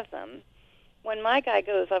 I'm one of them. When my guy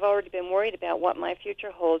goes, I've already been worried about what my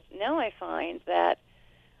future holds. Now I find that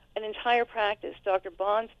an entire practice, Dr.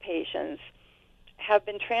 Bond's patients, have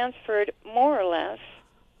been transferred more or less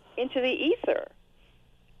into the ether.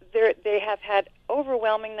 They have had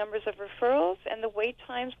overwhelming numbers of referrals, and the wait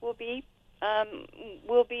times will be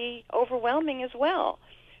overwhelming as well.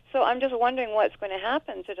 So I'm just wondering what's going to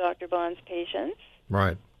happen to Dr. Bond's patients,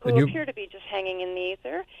 right, who appear to be just hanging in the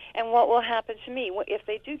ether, and what will happen to me if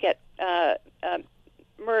they do get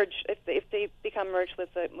merged, if they become merged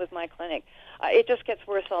with my clinic. It just gets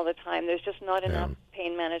worse all the time. There's just not enough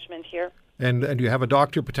pain management here. And you have a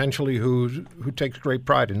doctor potentially who takes great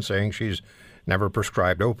pride in saying she's never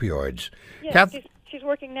prescribed opioids. Yes, she's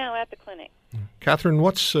working now at the clinic. Catherine,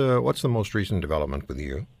 what's the most recent development with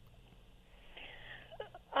you?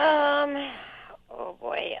 Oh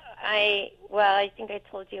boy, I think I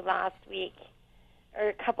told you last week or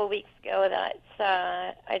a couple weeks ago that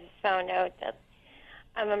I just found out that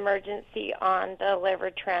I'm emergency on the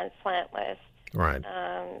liver transplant list. Right.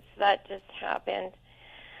 So that just happened.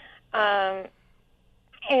 And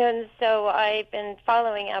so I've been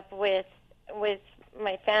following up with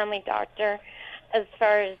my family doctor as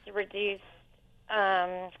far as reduced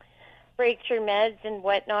breakthrough meds and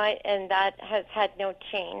whatnot, and that has had no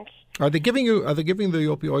change. Are they giving the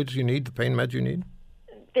opioids you need, the pain meds you need?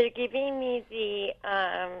 They're giving me the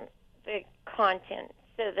content,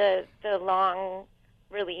 so the long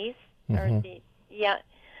release, or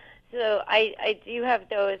So I do have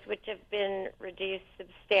those which have been reduced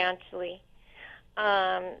substantially.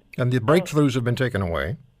 And the breakthroughs have been taken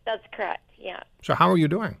away. That's correct. Yeah. So how are you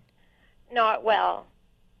doing? Not well.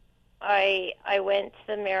 I went to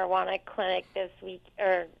the marijuana clinic this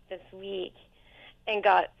week and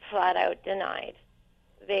got flat out denied.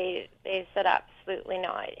 They said absolutely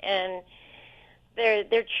not, and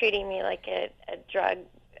they're treating me like a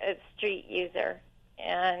street user,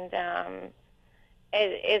 and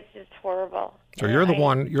it's just horrible. So you're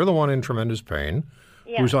the one in tremendous pain,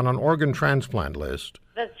 who's on an organ transplant list.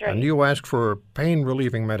 That's right. And you asked for pain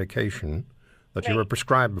relieving medication that you were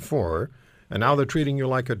prescribed before, and now they're treating you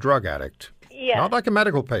like a drug addict. Yeah. Not like a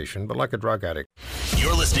medical patient, but like a drug addict.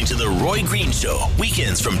 You're listening to The Roy Green Show,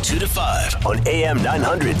 weekends from 2 to 5 on AM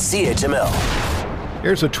 900 CHML.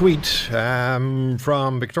 Here's a tweet from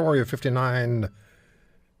Victoria59.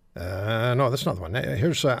 No, that's not the one.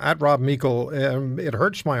 Here's at Rob Meikle. It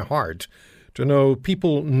hurts my heart to know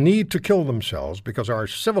people need to kill themselves because our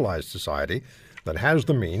civilized society that has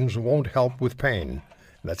the means won't help with pain.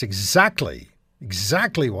 And that's exactly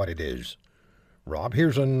what it is. Rob,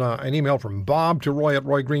 here's an email from Bob to Roy at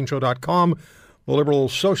roygreenshow.com. The Liberal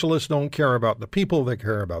Socialists don't care about the people, they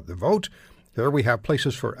care about the vote. Here we have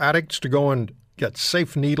places for addicts to go and get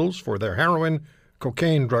safe needles for their heroin,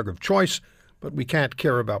 cocaine drug of choice, but we can't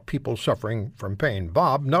care about people suffering from pain.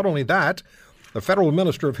 Bob, not only that, the federal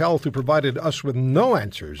minister of health who provided us with no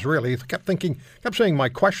answers, really, kept saying my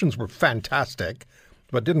questions were fantastic,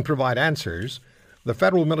 but didn't provide answers. The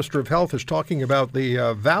federal minister of health is talking about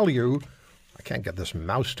the value, I can't get this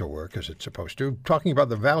mouse to work as it's supposed to, talking about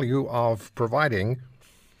the value of providing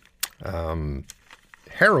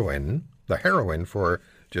heroin for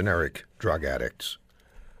generic drug addicts.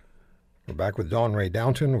 We're back with Dawn Ray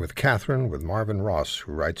Downton, with Catherine, with Marvin Ross,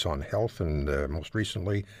 who writes on health and most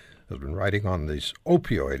recently has been writing on this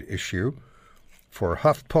opioid issue for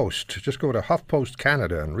HuffPost. Just go to HuffPost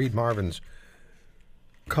Canada and read Marvin's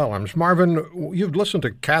columns. Marvin, you've listened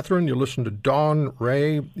to Catherine, you listened to Dawn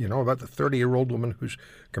Ray, you know about the 30-year-old woman who's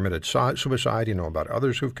committed suicide, you know about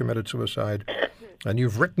others who've committed suicide, and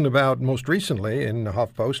you've written about, most recently in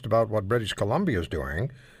HuffPost, about what British Columbia is doing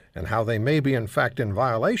and how they may be, in fact, in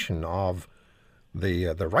violation of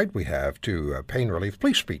the right we have to pain relief.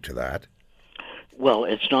 Please speak to that. Well,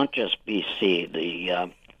 it's not just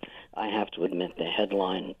BC. I have to admit the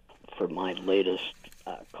headline for my latest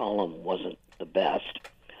column wasn't the best.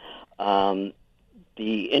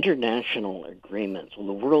 The international agreements,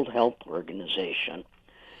 the World Health Organization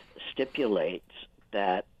stipulates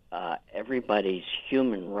that everybody's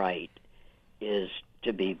human right is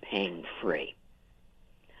to be pain-free.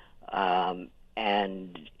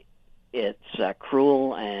 And it's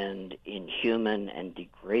cruel and inhuman and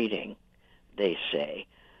degrading, they say,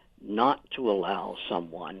 not to allow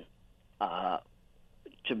someone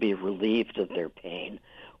to be relieved of their pain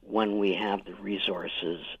when we have the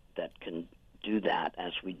resources that can do that,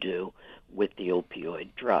 as we do with the opioid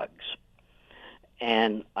drugs.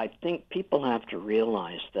 And I think people have to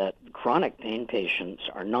realize that chronic pain patients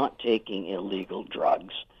are not taking illegal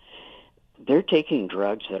drugs. They're taking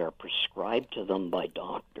drugs that are prescribed to them by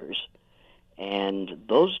doctors, and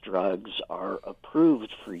those drugs are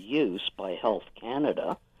approved for use by Health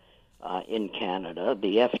Canada in Canada,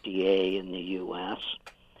 the FDA in the U.S.,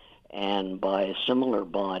 and by a similar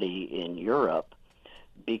body in Europe,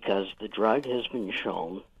 because the drug has been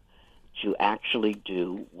shown to actually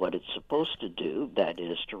do what it's supposed to do, that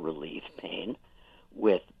is to relieve pain,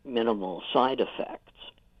 with minimal side effects.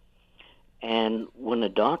 And when a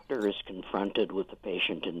doctor is confronted with a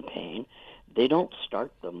patient in pain, they don't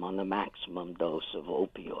start them on the maximum dose of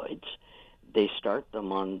opioids. They start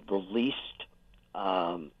them on the least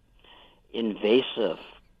invasive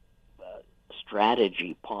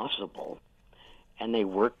strategy possible, and they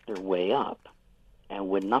work their way up. And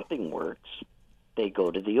when nothing works, they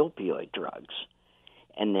go to the opioid drugs.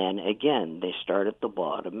 And then again, they start at the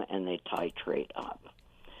bottom and they titrate up.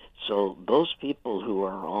 So those people who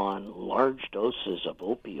are on large doses of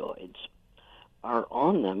opioids are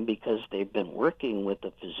on them because they've been working with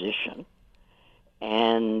a physician,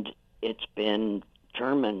 and it's been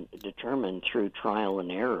determined through trial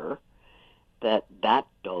and error that that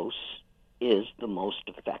dose is the most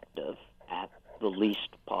effective at the least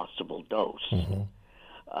possible dose. Mm-hmm.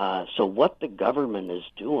 So what the government is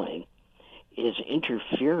doing is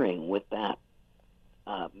interfering with that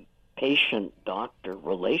patient-doctor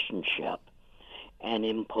relationship and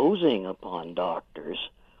imposing upon doctors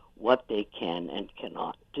what they can and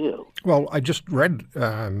cannot do. Well, I just read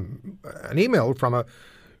an email from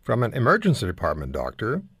an emergency department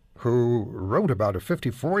doctor who wrote about a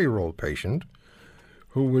 54-year-old patient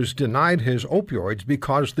who was denied his opioids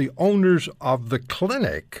because the owners of the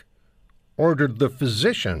clinic ordered the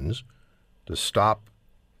physicians to stop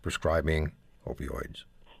prescribing opioids.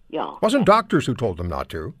 Yeah. It wasn't doctors who told them not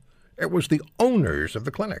to. It was the owners of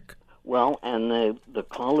the clinic. Well, and the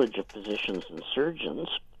College of Physicians and Surgeons,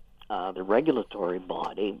 the regulatory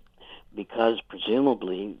body, because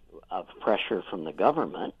presumably of pressure from the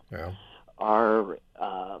government, are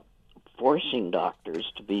forcing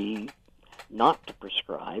doctors to be not to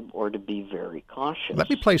prescribe or to be very cautious. Let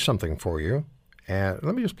me play something for you. And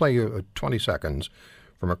let me just play you 20 seconds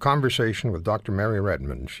from a conversation with Dr. Mary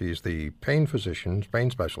Redmond. She's the pain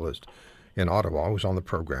specialist in Ottawa who's on the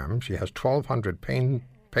program. She has 1,200 pain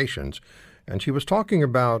patients, And she was talking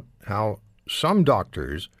about how some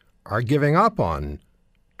doctors are giving up on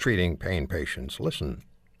treating pain patients. Listen.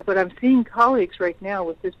 But I'm seeing colleagues right now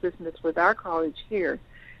with this business with our college here.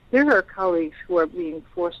 There are colleagues who are being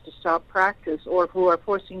forced to stop practice or who are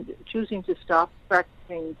choosing to stop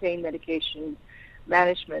practicing pain medication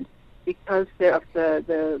management because of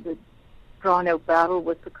the drawn-out battle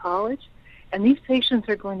with the college. And these patients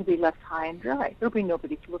are going to be left high and dry. There'll be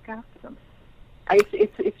nobody to look after them.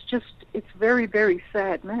 It's very, very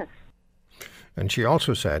sad mess. And she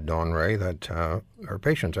also said, Dawn Ray, that her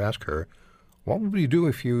patients ask her, what would you do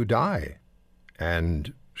if you die?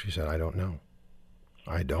 And she said, I don't know.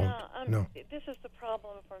 I don't know. This is the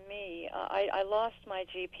problem for me. I lost my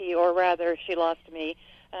GP, or rather, she lost me.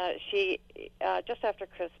 She, just after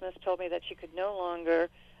Christmas, told me that she could no longer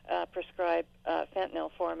prescribe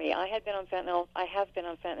fentanyl for me. I have been on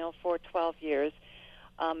fentanyl for 12 years.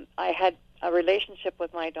 I had a relationship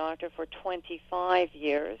with my doctor for 25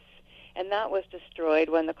 years, and that was destroyed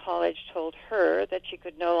when the college told her that she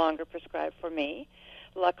could no longer prescribe for me.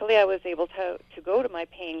 Luckily, I was able to go to my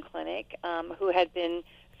pain clinic, who had been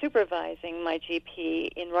supervising my GP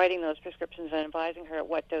in writing those prescriptions and advising her at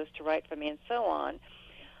what dose to write for me and so on.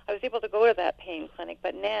 I was able to go to that pain clinic,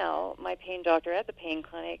 but now my pain doctor at the pain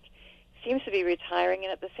clinic seems to be retiring,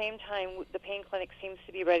 and at the same time, the pain clinic seems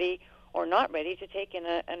to be ready or not ready to take in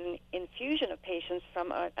an infusion of patients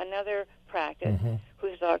from another practice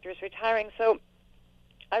whose doctor is retiring. So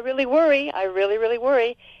I really worry. I really, really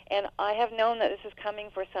worry. And I have known that this is coming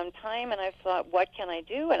for some time, and I've thought, what can I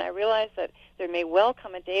do? And I realize that there may well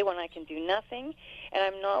come a day when I can do nothing, and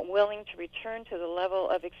I'm not willing to return to the level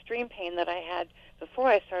of extreme pain that I had before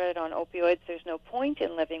I started on opioids. There's no point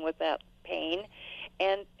in living with that pain.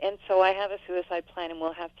 And so I have a suicide plan, and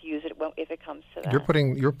we'll have to use it if it comes to that.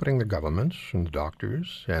 You're putting the governments and the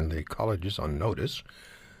doctors and the colleges on notice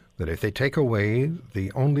that if they take away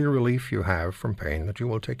the only relief you have from pain, that you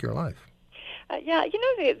will take your life. Yeah,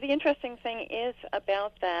 the interesting thing is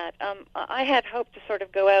about that. I had hoped to sort of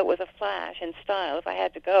go out with a flash in style if I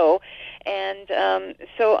had to go, and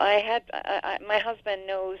so my husband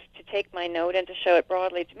knows to take my note and to show it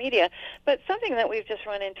broadly to media. But something that we've just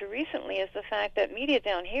run into recently is the fact that media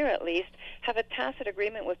down here, at least, have a tacit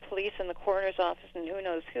agreement with police and the coroner's office and who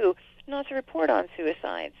knows who not to report on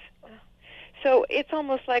suicides. So it's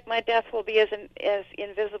almost like my death will be as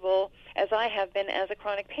invisible as I have been as a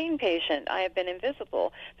chronic pain patient. I have been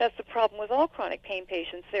invisible. That's the problem with all chronic pain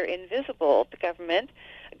patients. They're invisible to government.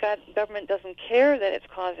 Government doesn't care that it's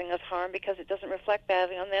causing us harm because it doesn't reflect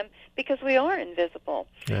badly on them because we are invisible.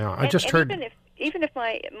 Yeah, I just heard... Even if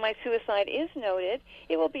my suicide is noted,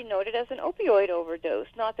 it will be noted as an opioid overdose.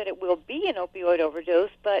 Not that it will be an opioid overdose,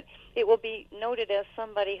 but it will be noted as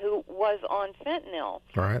somebody who was on fentanyl.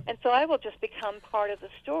 Right. And so I will just become part of the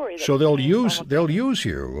story. So they'll use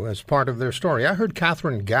you as part of their story. I heard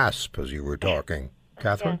Catherine gasp as you were talking.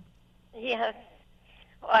 Catherine? Yes.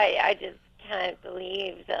 Well, I just can't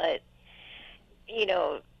believe that,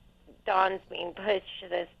 Dawn's being pushed to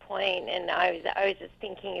this point, and I was just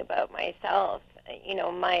thinking about myself.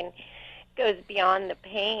 Mine goes beyond the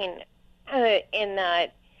pain in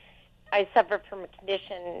that I suffer from a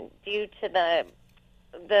condition due to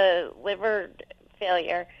the liver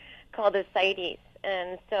failure called ascites,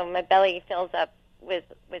 and so my belly fills up with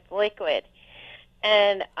liquid,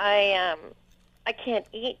 and I can't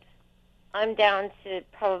eat. I'm down to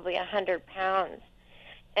probably 100 pounds,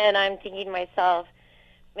 and I'm thinking to myself,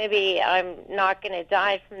 maybe I'm not going to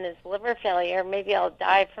die from this liver failure. Maybe I'll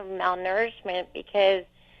die from malnourishment because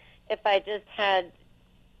if I just had,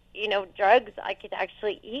 drugs, I could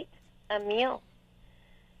actually eat a meal,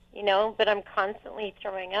 but I'm constantly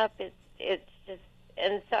throwing up. It's just,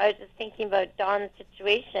 and so I was just thinking about Dawn's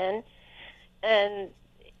situation, and,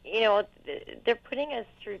 they're putting us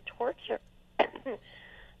through torture.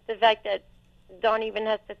 The fact that Dawn even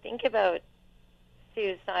has to think about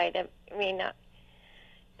suicide, I mean, it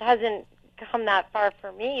hasn't come that far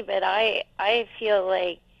for me, but I feel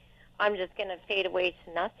like I'm just going to fade away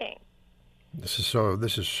to nothing. This is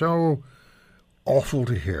so awful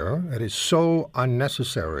to hear. It is so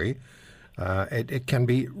unnecessary. It can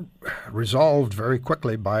be resolved very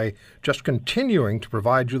quickly by just continuing to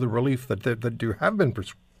provide you the relief that you have been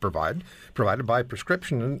provided by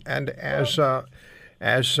prescription. And as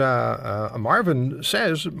Marvin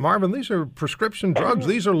says, Marvin, these are prescription drugs.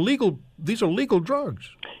 These are legal drugs.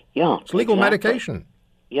 Yeah, it's legal medication.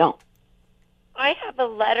 Yeah. I have a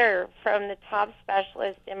letter from the top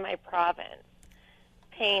specialist in my province,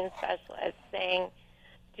 pain specialist, saying,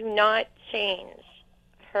 do not change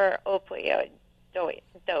her opioid dose.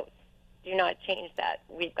 Do not change that.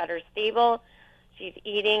 We've got her stable. she's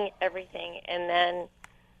eating everything. And then,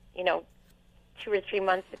 2 or 3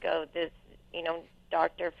 months ago, this,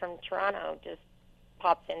 doctor from Toronto just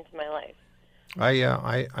pops into my life.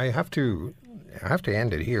 I have to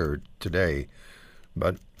end it here today,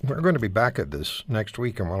 but we're going to be back at this next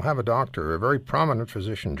week, and we'll have a doctor, a very prominent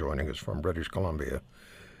physician, joining us from British Columbia,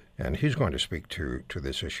 and he's going to speak to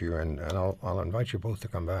this issue, and I'll invite you both to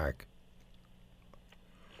come back.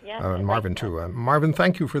 Yeah, and Marvin too. Marvin,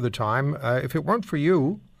 thank you for the time. If it weren't for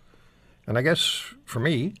you, and I guess for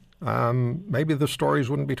me, maybe the stories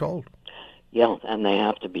wouldn't be told. Yeah, and they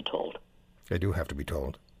have to be told. They do have to be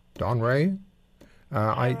told. Dawn Ray?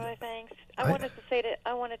 Roy, thanks. I wanted to say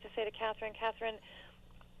to Catherine,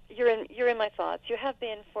 you're in my thoughts. You have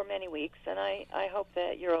been for many weeks, and I hope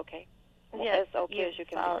that you're okay. Yes, as okay as you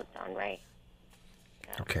can be. Dawn Ray.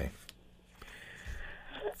 Yeah. Okay.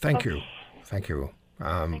 Thank you. Thanks, Roy.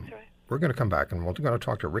 We're going to come back, and we're going to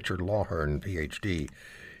talk to Richard Lawhern, Ph.D.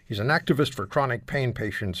 He's an activist for chronic pain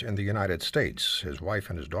patients in the United States. His wife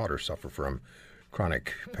and his daughter suffer from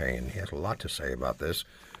chronic pain. He has a lot to say about this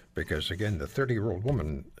because, again, the 30-year-old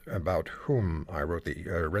woman about whom I read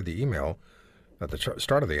the email at the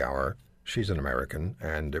start of the hour, she's an American,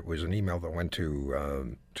 and it was an email that went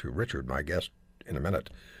to Richard, my guest, in a minute,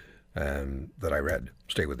 that I read.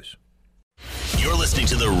 Stay with us. You're listening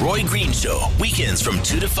to The Roy Green Show, weekends from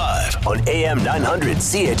 2 to 5 on AM 900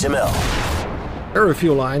 CHML. There are a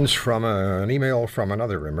few lines from an email from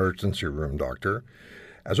another emergency room doctor.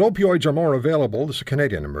 As opioids are more available, this is a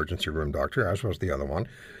Canadian emergency room doctor, as was the other one.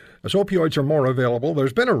 As opioids are more available,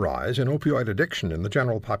 there's been a rise in opioid addiction in the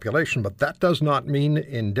general population, but that does not mean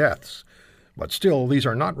in deaths. But still, these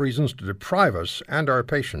are not reasons to deprive us and our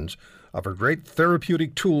patients of a great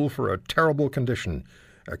therapeutic tool for a terrible condition,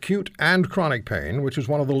 acute and chronic pain, which is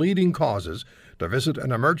one of the leading causes to visit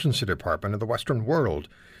an emergency department in the Western world.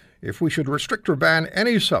 If we should restrict or ban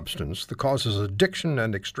any substance that causes addiction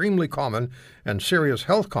and extremely common and serious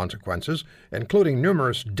health consequences, including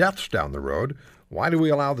numerous deaths down the road, why do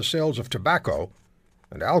we allow the sales of tobacco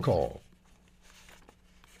and alcohol?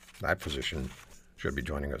 That physician should be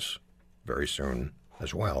joining us very soon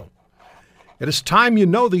as well. It is time you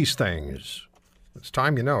know these things. It's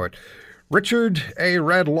time you know it. Richard A.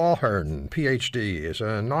 Red Lawhern, Ph.D., is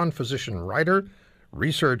a non-physician writer,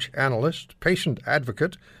 research analyst, patient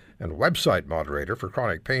advocate, and website moderator for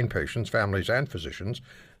chronic pain patients, families, and physicians.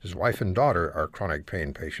 His wife and daughter are chronic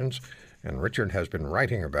pain patients, and Richard has been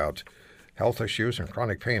writing about health issues and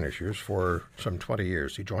chronic pain issues for some 20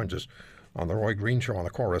 years. He joins us on the Roy Green Show on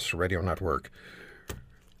the Chorus Radio Network.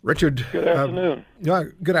 Richard. Good afternoon.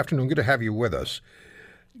 Good afternoon. Good to have you with us.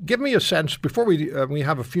 Give me a sense, before we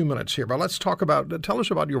have a few minutes here, but let's tell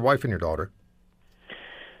us about your wife and your daughter.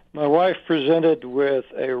 My wife presented with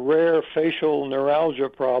a rare facial neuralgia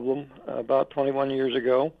problem about 21 years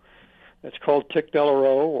ago. It's called tic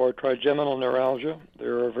Delarue or trigeminal neuralgia.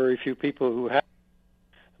 There are very few people who have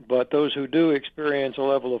it, but those who do experience a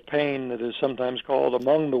level of pain that is sometimes called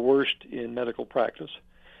among the worst in medical practice.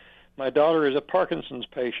 My daughter is a Parkinson's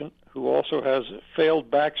patient who also has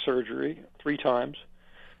failed back surgery 3 times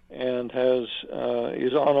and is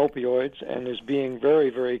on opioids and is being very,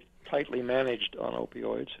 very tightly managed on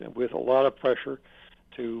opioids with a lot of pressure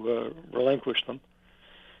to relinquish them.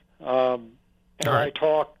 And I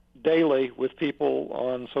talk daily with people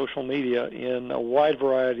on social media in a wide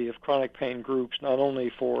variety of chronic pain groups, not only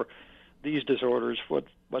for these disorders, but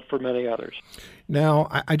for many others. Now,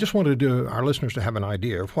 I just wanted our listeners to have an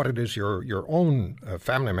idea of what it is your own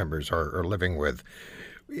family members are living with.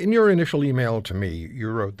 In your initial email to me, you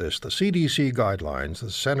wrote this: the CDC guidelines, the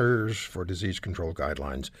Centers for Disease Control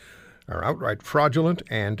guidelines, are outright fraudulent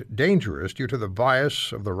and dangerous due to the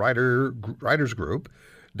bias of the writers group,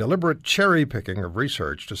 deliberate cherry-picking of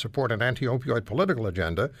research to support an anti-opioid political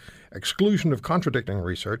agenda, exclusion of contradicting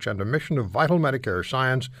research, and omission of vital Medicare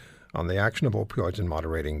science on the action of opioids in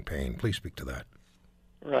moderating pain. Please speak to that.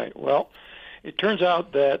 Right. Well, it turns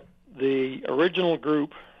out that the original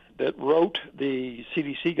group that wrote the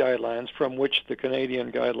CDC guidelines, from which the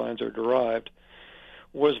Canadian guidelines are derived,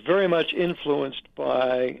 was very much influenced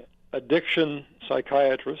by addiction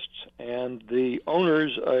psychiatrists and the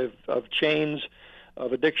owners of chains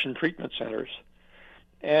of addiction treatment centers.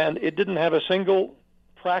 And it didn't have a single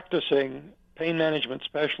practicing pain management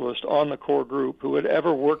specialist on the core group who had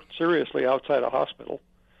ever worked seriously outside a hospital.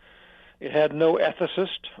 It had no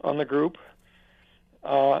ethicist on the group.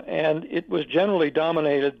 And it was generally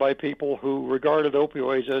dominated by people who regarded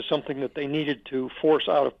opioids as something that they needed to force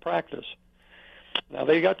out of practice. Now,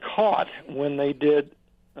 they got caught when they did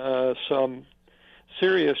some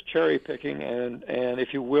serious cherry-picking and,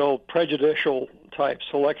 if you will, prejudicial type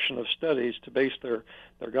selection of studies to base their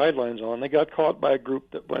guidelines on. They got caught by a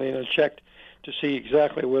group that went in and checked to see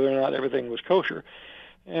exactly whether or not everything was kosher.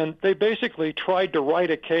 And they basically tried to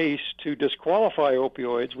write a case to disqualify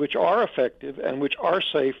opioids, which are effective and which are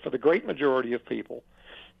safe for the great majority of people,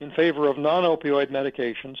 in favor of non-opioid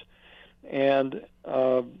medications and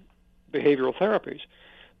behavioral therapies.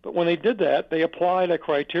 But when they did that, they applied a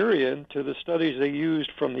criterion to the studies they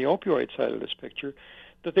used from the opioid side of this picture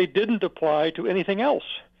that they didn't apply to anything else.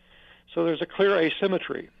 So there's a clear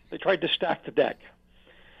asymmetry. They tried to stack the deck.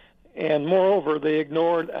 And moreover, they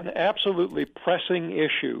ignored an absolutely pressing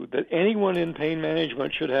issue that anyone in pain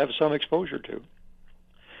management should have some exposure to.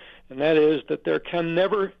 And that is that there can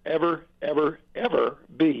never, ever, ever, ever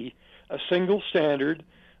be a single standard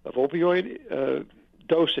of opioid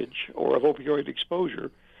dosage or of opioid exposure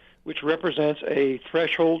which represents a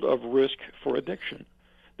threshold of risk for addiction.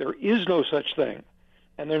 There is no such thing,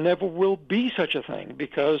 and there never will be such a thing,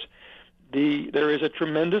 because there is a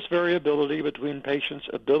tremendous variability between patients'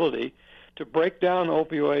 ability to break down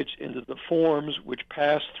opioids into the forms which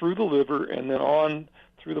pass through the liver and then on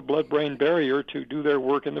through the blood-brain barrier to do their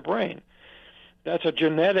work in the brain. That's a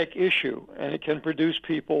genetic issue, and it can produce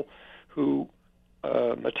people who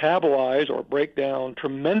metabolize or break down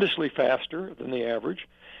tremendously faster than the average,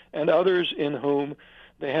 and others in whom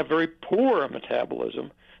they have very poor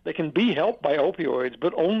metabolism. They can be helped by opioids,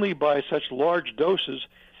 but only by such large doses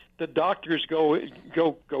that doctors go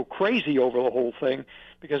crazy over the whole thing,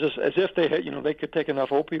 because it's as if they had, they could take enough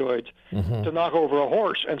opioids to knock over a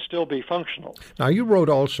horse and still be functional. Now, you wrote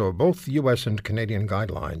also, both U.S. and Canadian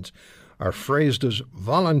guidelines are phrased as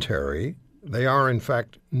voluntary. They are, in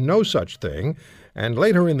fact, no such thing. And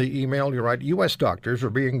later in the email, you write, U.S. doctors are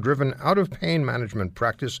being driven out of pain management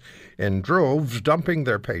practice in droves, dumping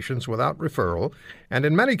their patients without referral, and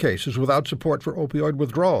in many cases without support for opioid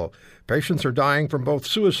withdrawal. Patients are dying from both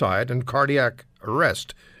suicide and cardiac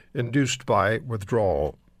arrest induced by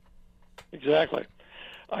withdrawal. Exactly.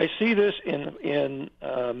 I see this in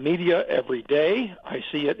media every day. I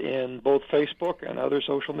see it in both Facebook and other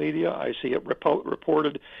social media. I see it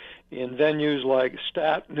reported in venues like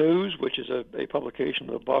Stat News, which is a publication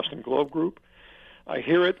of the Boston Globe Group. I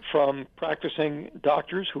hear it from practicing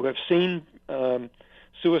doctors who have seen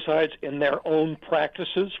suicides in their own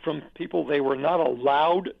practices from people they were not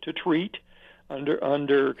allowed to treat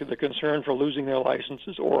under the concern for losing their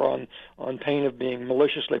licenses or on pain of being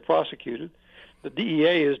maliciously prosecuted. The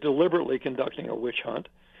DEA is deliberately conducting a witch hunt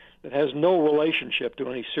that has no relationship to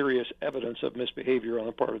any serious evidence of misbehavior on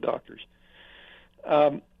the part of doctors.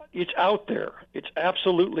 It's out there. It's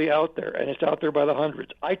absolutely out there, and it's out there by the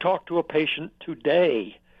hundreds. I talked to a patient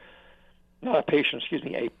today,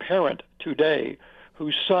 a parent today,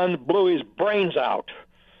 whose son blew his brains out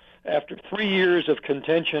after 3 years of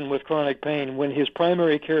contention with chronic pain, when his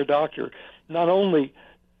primary care doctor not only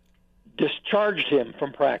discharged him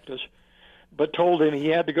from practice, but told him he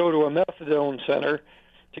had to go to a methadone center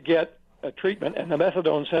to get a treatment, and the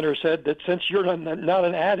methadone center said that since you're not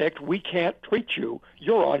an addict, we can't treat you.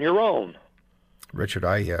 You're on your own. Richard,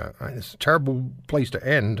 it's a terrible place to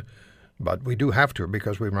end, but we do have to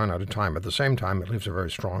because we've run out of time. At the same time, it leaves a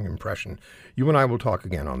very strong impression. You and I will talk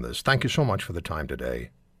again on this. Thank you so much for the time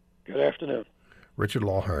today. Good afternoon. Richard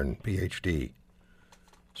Lawhern, Ph.D.,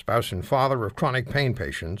 spouse and father of chronic pain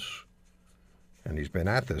patients, and he's been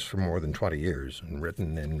at this for more than 20 years and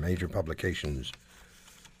written in major publications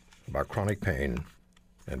about chronic pain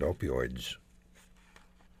and opioids.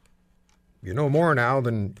 You know more now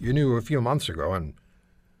than you knew a few months ago, and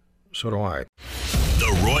so do I.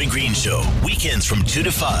 The Roy Green Show, weekends from 2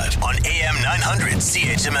 to 5 on AM 900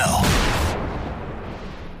 CHML.